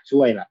ก็อยากช่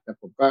วยแหละแต่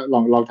ผมก็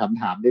ลอง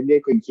ถามเรื่อ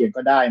ยๆเคียงๆ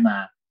ก็ได้มา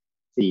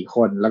4 ค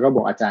นแล้วก็บ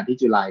อกอาจารย์ที่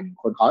จุฬา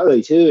1 คนขอเอ่ย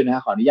ชื่อน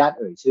ะขออนุญาต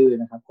เอ่ยชื่อ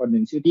นะครับคนห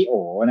นึ่งชื่อพี่โอ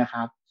นะค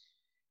รับ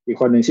อีก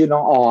คนหนึ่งชื่อน้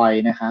องออย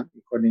นะครับ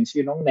อีกคนหนึ่งชื่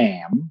อน้องแหน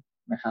ม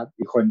นะครับ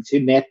อีกคนชื่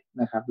อเน็ต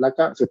นะครับแล้ว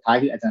ก็สุดท้าย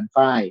คืออาจารย์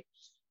ฝ้าย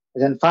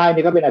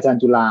นี่ก็เป็นอาจารย์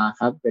จุฬา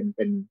ครับเ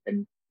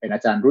ป็นอ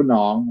าจารย์รุ่น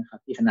น้องนะครับ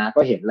ที่คณะ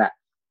ก็เห็นแหละ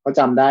เขา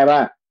จำได้ว่า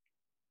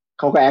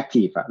เขาก็แอค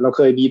ทีฟอะเราเ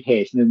คยมีเพ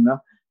จนึงเนาะ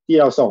ที่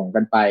เราส่ง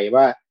กันไป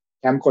ว่า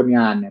แคมป์คนง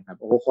านเนี่ยแบบ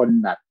โอ้คน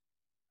แบบ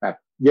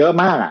เยอะ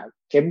มากอะ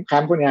แค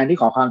มป์คนงานที่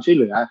ขอความช่วยเ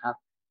หลือครับ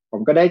ผ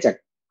มก็ได้จาก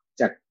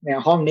ใน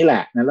ห้องนี้แหล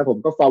ะนะแล้วผม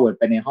ก็ forward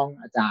ไปในห้อง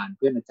อาจารย์เ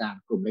พื่อนอาจารย์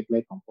กลุ่มเล็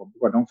กๆของผมปร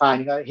ากฏน้องฝ้าย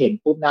นี่ก็เห็น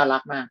ปุ๊บน่ารั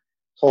กมาก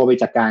โทรไป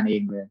จัดการเอ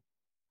งเลย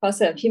ขอเ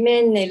สริมพี่เม่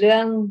นในเรื่อ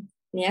ง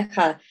นี้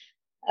ค่ะ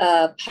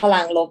พ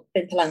ลังลบเป็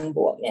นพลังบ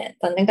วกเนี่ย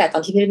ตั้งแต่ตอ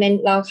นที่พี่เม่น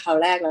เล่าข่าว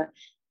แรกแล้ว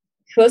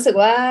รู้สึก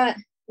ว่า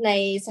ใน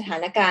สถา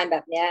นการณ์แบ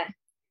บเนี้ย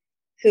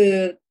คือ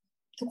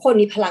ทุกคน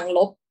มีพลังล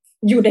บ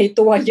อยู่ใน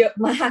ตัวเยอะ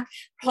มาก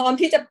พร้อม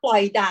ที่จะปล่อ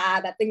ยด่า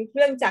แบบเป็นเค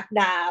รื่องจักร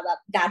ด่าแบบ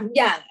ด่าทุก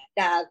อย่าง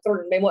ด่ากลุ่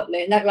นไปหมดเล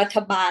ยรัฐ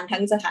บาลทั้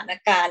งสถาน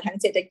การณ์ทั้ง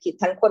เศรษฐกิจ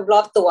ทั้งคนรอ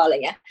บตัวอะไร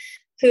เงี้ย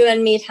คือมัน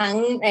มีทั้ง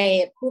ใน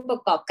ผู้ปร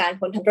ะกอบการ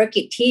คนทำธุร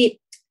กิจที่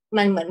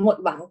มันเหมือนหมด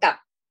หวังกับ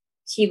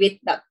ชีวิต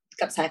แบบ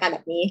กับสถานการณ์แบ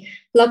บนี้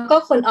แล้วก็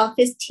คนออฟ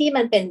ฟิศที่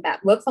มันเป็นแบบ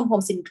work from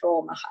home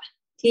syndrome อะค่ะ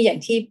ที่อย่าง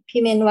ที่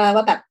พี่เมนว่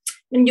าแบบ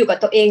มันอยู่กับ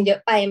ตัวเองเยอะ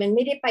ไปมันไ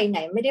ม่ได้ไปไหน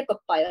ไม่ได้ปลด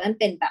ปล่อยแล้วมัน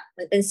เป็นแบบ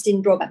มันเป็นซิน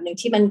โดรมแบบนึง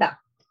ที่มันแบบ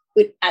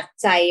อึดอัด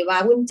ใจว้า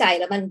วุ่นใจ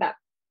แล้วมันแบบ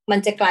มัน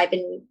จะกลายเป็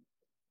น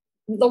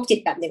โรคจิต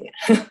แบบนึงอะ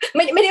ไ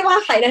ม่ได้ว่า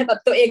ใครนะแบ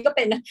บตัวเองก็เ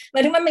ป็นนะมั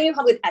นถึงมันไม่มีค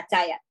วามอึดอัดใจ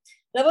อะ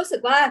แล้วรู้สึ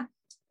กว่า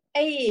ไ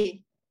อ้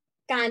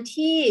การ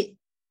ที่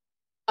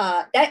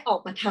ได้ออก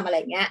มาทำอะไร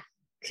เงี้ย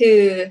คื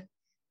อ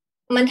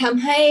มันท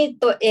ำให้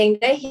ตัวเอง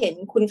ได้เห็น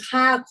คุณ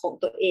ค่าของ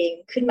ตัวเอง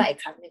ขึ้นมาอีก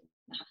ครั้งหนึ่ง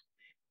นะคะ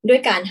ด้วย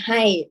การใ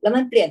ห้แล้ว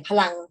มันเปลี่ยนพ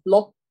ลังล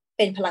บเ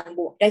ป็นพลังบ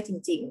วกได้จ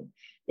ริง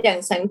ๆอย่าง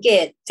สังเก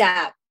ตจา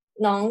ก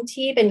น้อง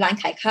ที่เป็นร้าน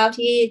ขายข้าว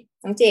ที่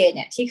น้องเจเ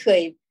นี่ยที่เค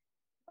ย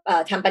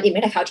ทำปันอิ่ม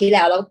ตั้งแต่คราวที่แ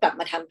ล้วกลับ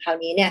มาทำคราว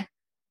นี้เนี่ย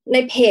ใน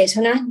เพจ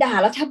นะด่า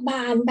รัฐบ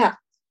าลแบบ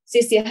เ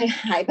สีย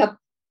หายแบบ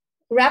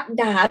แรป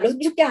ด่า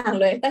ทุกอย่าง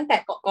เลยตั้งแต่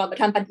ก่อนมา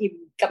ทำปันอิ่ม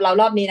กับเรา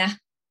รอบนี้นะ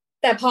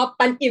แต่พอ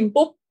ปันอิ่ม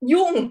ปุ๊บ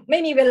ยุ่งไม่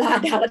มีเวลา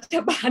ด่ารัฐ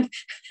บาล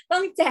ต้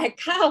องแจก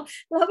ข้าว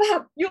แล้วแบ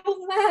บยุ่ง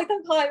มากต้อ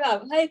งคอยแบบ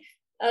ให้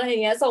อะไรอย่า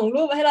งเงี้ยส่ง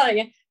รูปมาให้เราอย่าง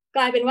เงี้ยก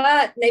ลายเป็นว่า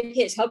ในเพ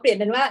จเขาเปลี่ยน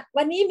เป็นว่า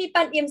วันนี้มี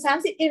ปันอิ่ม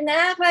30อิ่มน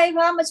ะใครพ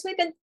ร้อมมาช่วย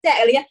กันแจก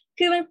อะไรเงี้ย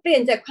คือมันเปลี่ย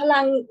นจากพลั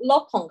งล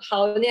บของเขา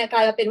เนี่ยกล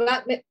ายมาเป็นว่า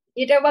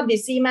เรียกว่าบิ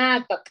ซี่มาก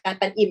กับการ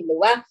ปันอิ่มหรือ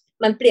ว่า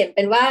มันเปลี่ยนเ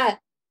ป็นว่า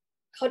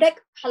เขาได้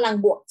พลัง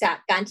บวกจาก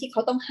การที่เข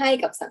าต้องให้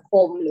กับสังค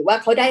มหรือว่า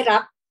เขาได้รั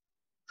บ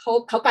เ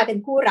ขากลายเป็น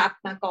ผู้รับ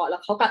มาก่อนแล้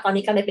วเขาตอน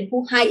นี้กลายเป็น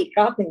ผู้ให้อีกร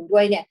อบหนึ่งด้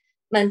วยเนี่ย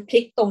มันพลิ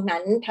กตรง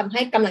นั้นทำใ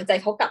ห้กำลังใจ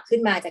เขากลับขึ้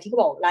นมาจากที่เขา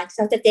บอกร้านเ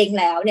ขาจะเจ๊ง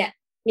แล้วเนี่ย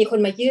มีคน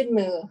มายื่น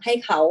มือให้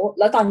เขา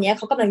แล้วตอนนี้เ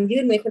ขากำลัง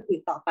ยื่นมือคนอื่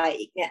นต่อไป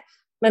อีกเนี่ย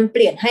มันเป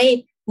ลี่ยนให้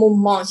มุม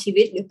มองชี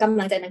วิตหรือกำ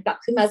ลังใจมันกลับ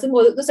ขึ้นมาซึ่งโม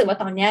รู้สึกว่า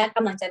ตอนนี้ก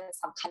ำลังใจมัน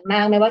สำคัญมา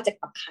กไม่ว่าจะ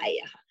กับใคร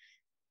อะค่ะ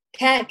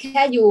แ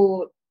ค่อยู่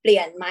เปลี่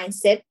ยน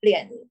mindset เปลี่ย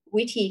น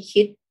วิธี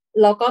คิด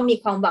แล้วก็มี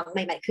ความหวังให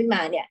ม่ๆขึ้นม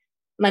าเนี่ย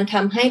มันท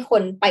ำให้ค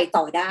นไป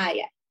ต่อได้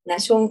อะนะ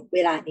ช่วงเว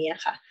ลานี้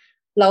ค่ะ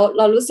เ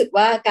รารู้สึก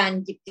ว่าการ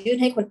หยิบยื่น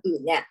ให้คนอื่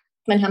นเนี่ย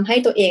มันทำให้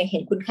ตัวเองเห็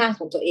นคุณค่าข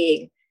องตัวเอง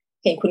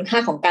เห็นคุณค่า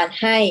ของการ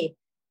ให้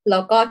แล้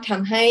วก็ท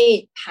ำให้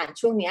ผ่าน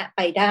ช่วงนี้ไ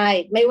ปได้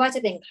ไม่ว่าจะ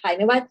เป็นใคร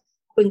ไม่ว่า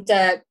คุณจะ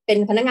เป็น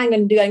พนักงานเงิ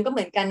นเดือนก็เห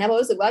มือนกันนะเพรา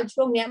ะรู้สึกว่า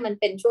ช่วงนี้มัน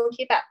เป็นช่วง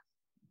ที่แบบ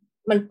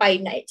มันไป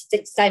ไหนจิ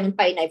ตใจมันไ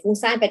ปไหนฟุ้ง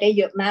ซ่านไปได้เ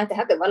ยอะมากแต่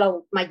ถ้าเกิดว่าเรา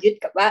มายึด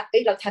กับว่า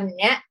เราทำอย่าง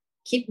เนี้ย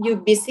คิดอยู่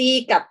บิซี่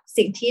กับ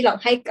สิ่งที่เรา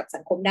ให้กับสั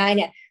งคมได้เ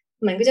นี่ย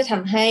มันก็จะท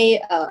ำให้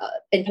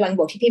เป็นพลังบ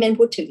วกที่พี่เม่น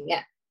พูดถึงเนี่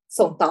ย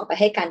ส่งต่อไป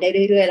ให้กันได้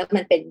เรื่อยๆแล้ว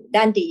มันเป็น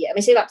ด้านดีอ่ะไ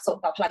ม่ใช่แบบส่ง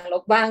ต่อพลังล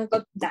บบ้างก็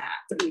ด่า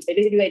คนอื่นไป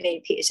เรื่อยๆใน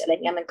เพจอะไรเ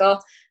งี้ยมันก็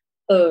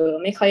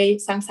ไม่ค่อย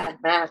สร้างสรร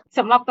ค์มากส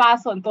ำหรับปลา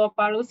ส่วนตัวป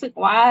ลารู้สึก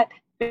ว่า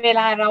เว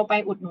ลาเราไป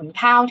อุดหนุน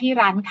ข้าวที่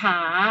ร้านค้า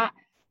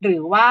หรื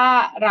อว่า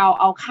เรา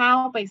เอาข้าว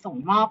ไปส่ง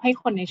มอบให้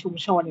คนในชุม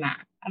ชนน่ะ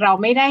เรา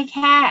ไม่ได้แ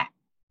ค่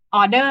อ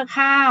อเดอร์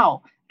ข้าว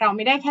เราไ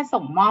ม่ได้แค่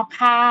ส่งมอบ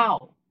ข้าว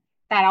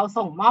แต่เรา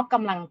ส่งมอบก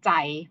ำลังใจ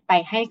ไป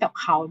ให้กับ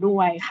เขาด้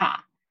วยค่ะ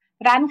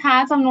ร้านค้า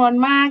จำนวน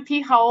มากที่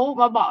เขา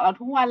มาบอกเรา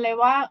ทุกวันเลย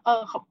ว่า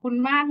ขอบคุณ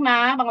มากนะ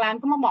บางร้าน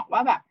ก็มาบอกว่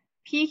าแบบ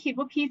พี่คิด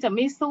ว่าพี่จะไ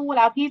ม่สู้แ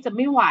ล้วพี่จะไ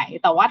ม่ไหว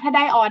แต่ว่าถ้าไ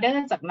ด้ออเดอร์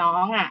จากน้อ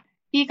งอ่ะ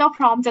พี่ก็พ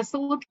ร้อมจะ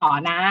สู้ต่อ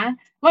นะ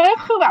มันก็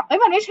คือแบบ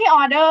มันไม่ใช่อ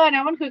อเดอร์น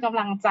ะมันคือกำ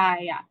ลังใจ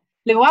อ่ะ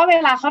หรือว่าเว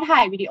ลาเขาถ่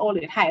ายวิดีโอห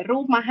รือถ่ายรู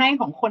ปมาให้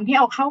ของคนที่เ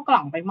อาเข้ากล่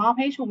องไปมอบ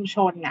ให้ชุมช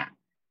นน่ะ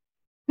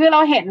คือเรา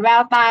เห็นแว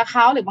วตาเข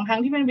าหรือบางครั้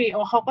งที่เป็นวิดีโอ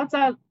เขาก็จ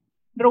ะ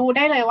รู้ไ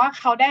ด้เลยว่า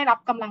เขาได้รับ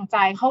กำลังใจ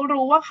เขา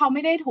รู้ว่าเขาไ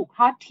ม่ได้ถูกท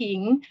อดทิ้ง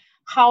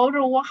เขา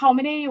รู้ว่าเขาไ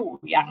ม่ได้อยู่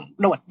อย่าง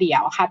โดดเดี่ย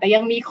วค่ะแต่ยั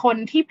งมีคน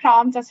ที่พร้อ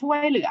มจะช่วย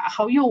เหลือเข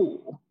าอยู่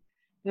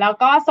แล้ว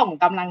ก็ส่ง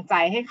กำลังใจ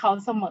ให้เขา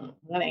เสมอ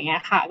อะไรเงี้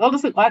ยค่ะก็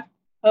รู้สึกว่า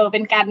เป็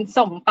นการ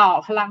ส่งต่อ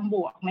พลังบ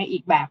วกในอี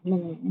กแบบนึ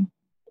ง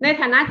ใน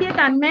ฐานะที่อา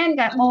จารย์แม่น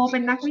กับโมเป็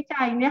นนักวิ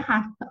จัยเนี่ยค่ะ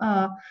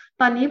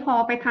ตอนนี้พอ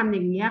ไปทำอ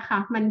ย่างนี้ค่ะ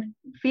มัน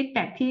ฟีดแ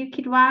บ็กที่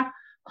คิดว่า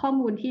ข้อ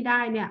มูลที่ได้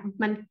เนี่ย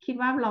มันคิด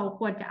ว่าเรา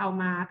ควรจะเอา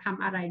มาท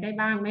ำอะไรได้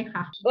บ้างไหมค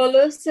ะ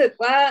รู้สึก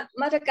ว่า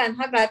มาตรการภ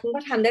าครัฐมัน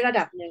ก็ทำได้ระ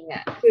ดับหนึ่งอ่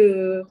ะคือ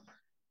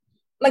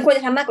มันควรจ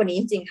ะทำมากกว่านี้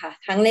จริงๆค่ะ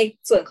ทั้งใน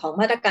ส่วนของ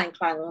มาตรการค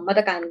ลังมาต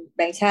รการแบ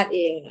งก์ชาติเอ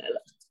ง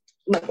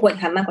มันควร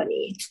ทำมากกว่า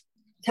นี้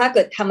ถ้าเ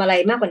กิดทำอะไร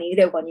มากกว่านี้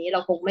เร็วกว่านี้เรา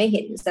คงไม่เ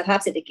ห็นสภาพ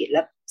เศรษฐกิจแล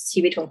ะชี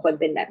วิตของคน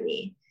เป็นแบบ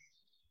นี้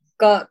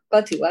ก็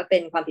ถือว่าเป็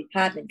นความผิดพล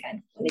าดเหมือนกัน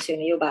ในเชิง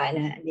นโยบายน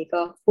ะฮะอันนี้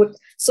ก็พูด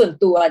ส่วน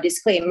ตัว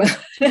disclaimer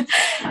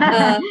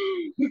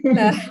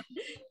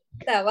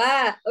แต่ว่า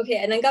โอเค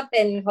อันนั้นก็เ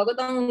ป็นเขาก็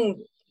ต้อง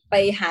ไป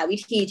หาวิ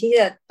ธีที่จ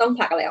ะต้องผ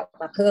ลักอะไรออก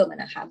มาเพิ่ม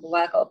นะคะเพราะ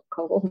ว่าเข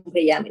าก็คงพ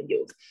ยายามอ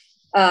ยู่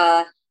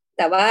แ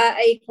ต่ว่าไ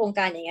อ้โครงก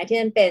ารอย่างเงี้ยที่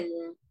มันเป็น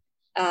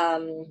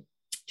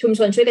ชุมช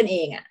นช่วยกันเอ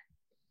งอ่ะ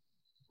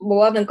บอก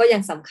ว่ามันก็ยั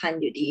งสำคัญ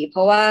อยู่ดีเพร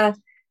าะว่า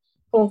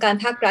โครงการ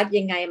ภาครัฐ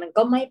ยังไงมัน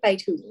ก็ไม่ไป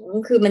ถึง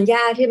คือมันย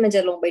ากที่มันจ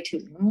ะลงไปถึ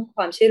งค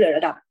วามช่วยเหลือร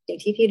ะดับอย่าง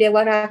ที่พี่เรียก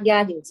ว่ารากหญ้า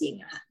จริง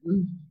ๆอะค่ะ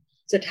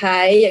สุดท้า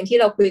ยอย่างที่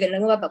เราคุยกันเรื่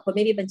องว่าแบบคนไ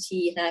ม่มีบัญชี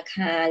ธนาค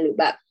ารหรือ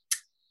แบบ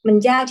มัน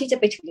ยากที่จะ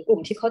ไปถึงกลุ่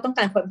มที่เขาต้องก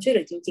ารความช่วยเห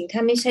ลือจริงๆถ้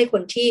าไม่ใช่ค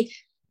นที่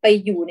ไป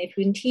อยู่ใน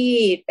พื้นที่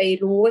ไป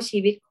รู้ว่าชี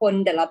วิตคน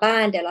แต่ละบ้า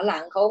นแต่ละหลั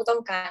งเขาต้อ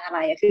งการอะไร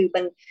คือ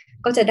มัน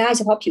ก็จะได้เ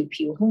ฉพาะ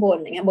ผิวข้างบน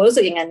อย่างเงี้ยโมรู้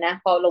สึกอย่างนั้นนะ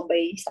พอลงไป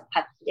สัมผั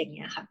สอย่างเ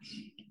งี้ยค่ะ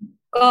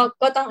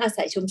ก็ต้องอา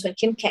ศัยชุมชน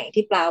เข้มแข็ง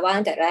ที่ปลาว่า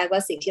ตั้งแต่แรกว่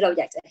าสิ่งที่เรา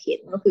อยากจะเห็น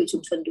ก็คือชุ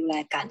มชนดูแล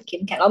กันเข้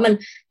มแข็งแล้วมัน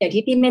อย่าง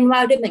ที่พี่เม่นว่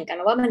าด้วยเหมือนกัน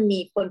ว่ามันมี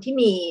คนที่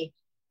มี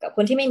กับค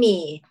นที่ไม่มี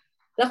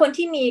แล้วคน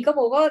ที่มีก็บ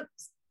อกว่า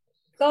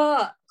ก็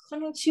ค่อน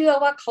ข้างเชื่อ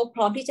ว่าเขาพ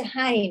ร้อมที่จะใ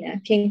ห้นะ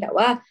เพียงแต่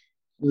ว่า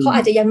เขาอ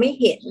าจจะยังไม่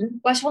เห็น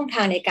ว่าช่องท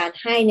างในการ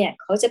ให้เนี่ย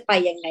เขาจะไป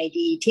ยังไง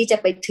ดีที่จะ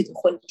ไปถึง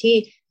คนที่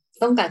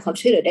ต้องการความ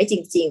ช่วยเหลือได้จ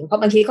ริงๆเพราะ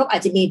บางทีเขาอา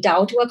จจะมีดา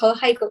วที่ว่าเขา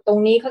ให้ตรง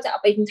นี้เขาจะเอา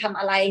ไปทำ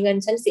อะไรเงิน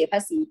ฉันเสียภา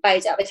ษีไป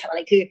จะเอาไปทำอะไ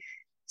รคือ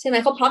ใช่ไหม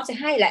เขาพร้อมจะ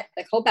ให้แหละแ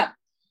ต่เขาแบบ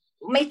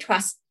ไม่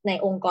trust ใน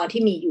องค์กร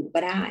ที่มีอยู่ก็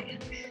ได้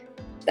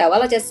แต่ว่า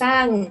เราจะสร้า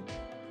ง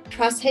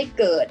trust ให้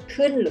เกิด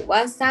ขึ้นหรือว่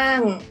าสร้าง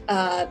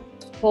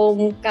โครง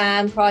กา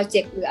รโปรเจ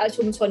กต์หรือ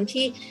ชุมชน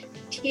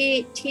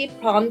ที่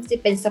พร้อมจะ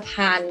เป็นสะพ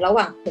านระห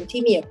ว่างคน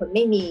ที่มีกับคนไ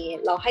ม่มี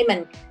เราให้มัน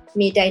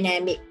มี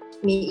dynamic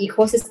มี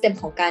ecosystem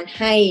ของการ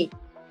ให้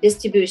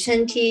distribution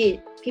ที่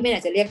พี่ไม่อ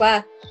าจจะเรียกว่า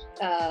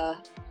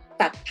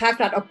ตัดภาค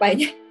รัฐออกไป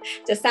เนี่ย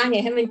จะสร้างยังไง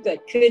ให้มันเกิด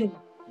ขึ้น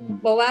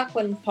เพราะว่าค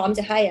นพร้อมจ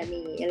ะให้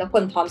มีแล้วค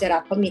นพร้อมจะรั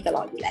บก็มีตล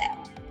อดอยู่แล้ว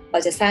เรา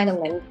จะสร้างตร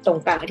งนั้นตรง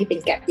กลางที่เป็น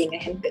แกปยังไง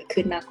ให้มันเกิด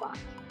ขึ้นมากกว่า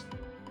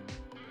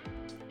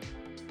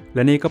แล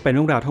ะนี่ก็เป็นเ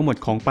รื่องราวทั้งหมด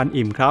ของปัน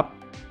อิ่มครับ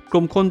ก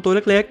ลุ่มคนตัว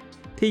เล็ก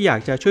ๆที่อยาก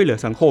จะช่วยเหลือ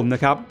สังคมนะ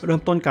ครับเริ่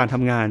มต้นการท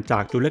ำงานจา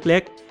กจุดเล็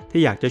กๆ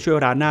ที่อยากจะช่วย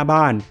ร้านหน้า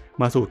บ้าน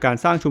มาสู่การ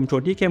สร้างชุมชน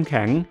ที่เข้มแ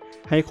ข็ง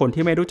ให้คน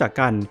ที่ไม่รู้จัก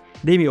กัน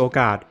ได้มีโอ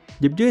กาส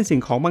หยิบยื่นสิ่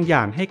งของบางอ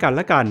ย่างให้กันแ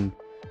ละกัน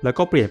แล้ว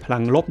ก็เปลี่ยนพลั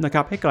งลบนะค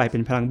รับให้กลายเป็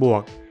นพลังบว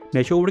กใน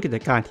ช่วงวิกฤต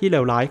การณ์ที่เล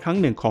วร้ายครั้ง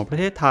หนึ่งของประ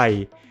เทศไทย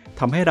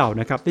ทำให้เรา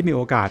นะครับได้มีโ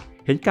อกาส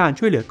เห็นการ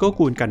ช่วยเหลือเกื้อ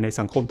กูลกันใน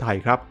สังคมไทย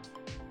ครับ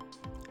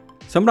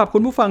สำหรับคุ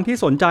ณผู้ฟังที่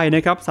สนใจน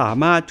ะครับสา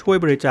มารถช่วย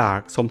บริจาค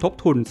สมทบ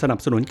ทุนสนับ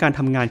สนุนการท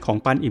ำงานของ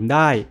ปันอิ่มไ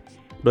ด้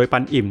โดยปั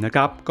นอิ่มนะค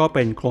รับก็เ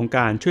ป็นโครงก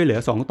ารช่วยเหลือ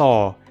2ต่อ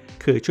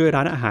คือช่วยร้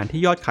านอาหาร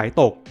ที่ยอดขาย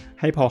ตก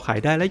ให้พอขาย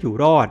ได้และอยู่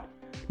รอด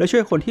และช่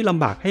วยคนที่ล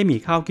ำบากให้มี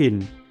ข้าวกิน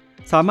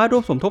สามารถร่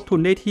วมสมทบทุน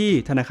ได้ที่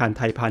ธนาคารไ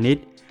ทยพาณิช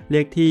ย์เล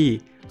ขที่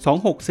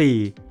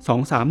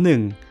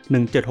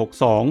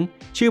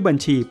264-231-1762ชื่อบัญ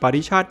ชีป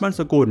ริชาติมั่น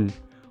สกุล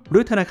หรื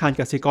อธนาคาร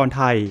กสิกรไ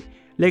ทย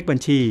เลขบัญ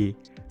ชี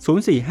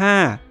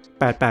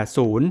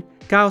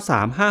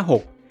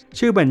045-880-9356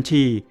ชื่อบัญ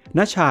ชีณ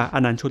ชาอ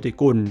นันต์โชติ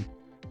กุล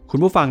คุณ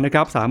ผู้ฟังนะค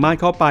รับสามารถ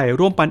เข้าไป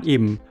ร่วมปัน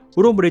อิ่ม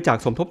ร่วมบริจาค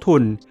สมทบทุ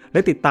นและ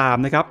ติดตาม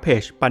นะครับเพ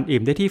จปันอิ่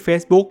มได้ที่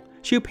Facebook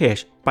ชื่อเพจ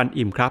ปัน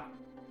อิ่มครับ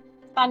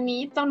ตอน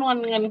นี้จำนวน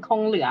เงินค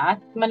งเหลือ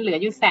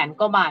อยู่100,000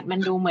 กว่าบาทมัน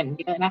ดูเหมือน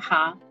เยอะนะค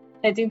ะ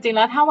แต่จริงๆแ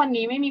ล้วถ้าวัน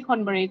นี้ไม่มีคน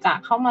บริจาค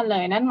เข้ามาเล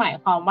ยนั่นหมาย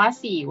ความว่า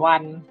4วั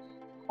น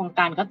โครงก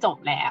ารก็จบ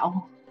แล้ว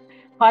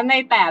เพราะใน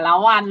แต่ละ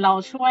วันเรา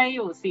ช่วยอ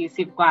ยู่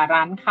40กว่า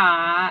ร้านค้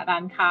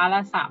าละ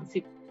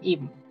30อิ่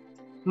ม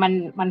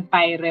มันไป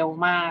เร็ว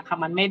มากค่ะ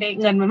มันไม่ได้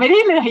เงินมันไม่ได้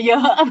เหลือเยอ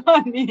ะตอ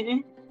นนี้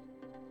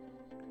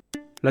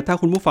และถ้า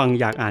คุณผู้ฟัง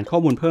อยากอ่านข้อ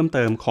มูลเพิ่มเ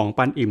ติมของ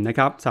ปันอิ่มนะค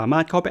รับสามา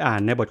รถเข้าไปอ่า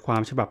นในบทควา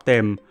มฉบับเต็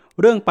ม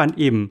เรื่องปัน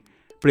อิ่ม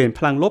เปลี่ยนพ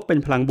ลังลบเป็น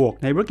พลังบวก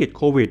ในวิกฤต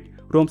โควิด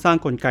ร่วมสร้าง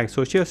กลไก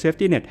Social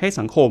Safety Net ให้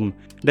สังคม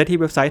ได้ที่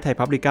เว็บไซต์ไทย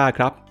พับลิก้าค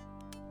รับ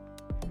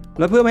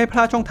และเพื่อไม่ให้พล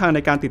าดช่องทางใน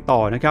การติดต่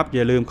อนะครับอ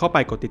ย่าลืมเข้าไป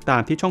กดติดตา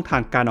มที่ช่องทา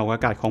งการออกอา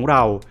กาศของเร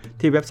า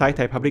ที่เว็บไซต์ไ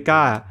ทยพับลิก้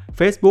า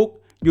Facebook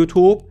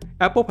YouTube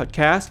Apple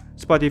Podcast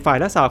Spotify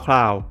และ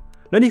SoundCloud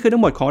และนี่คือทั้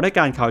งหมดของราย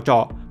การข่าวเจา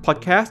ะ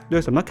Podcast โด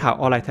ยสำนักข่าว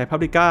ออนไลน์ไทยพั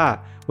บลิก้า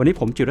วันนี้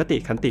ผมจิรติ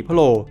ขันติพโ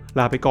ลล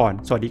าไปก่อน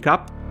สวัสดีครั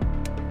บ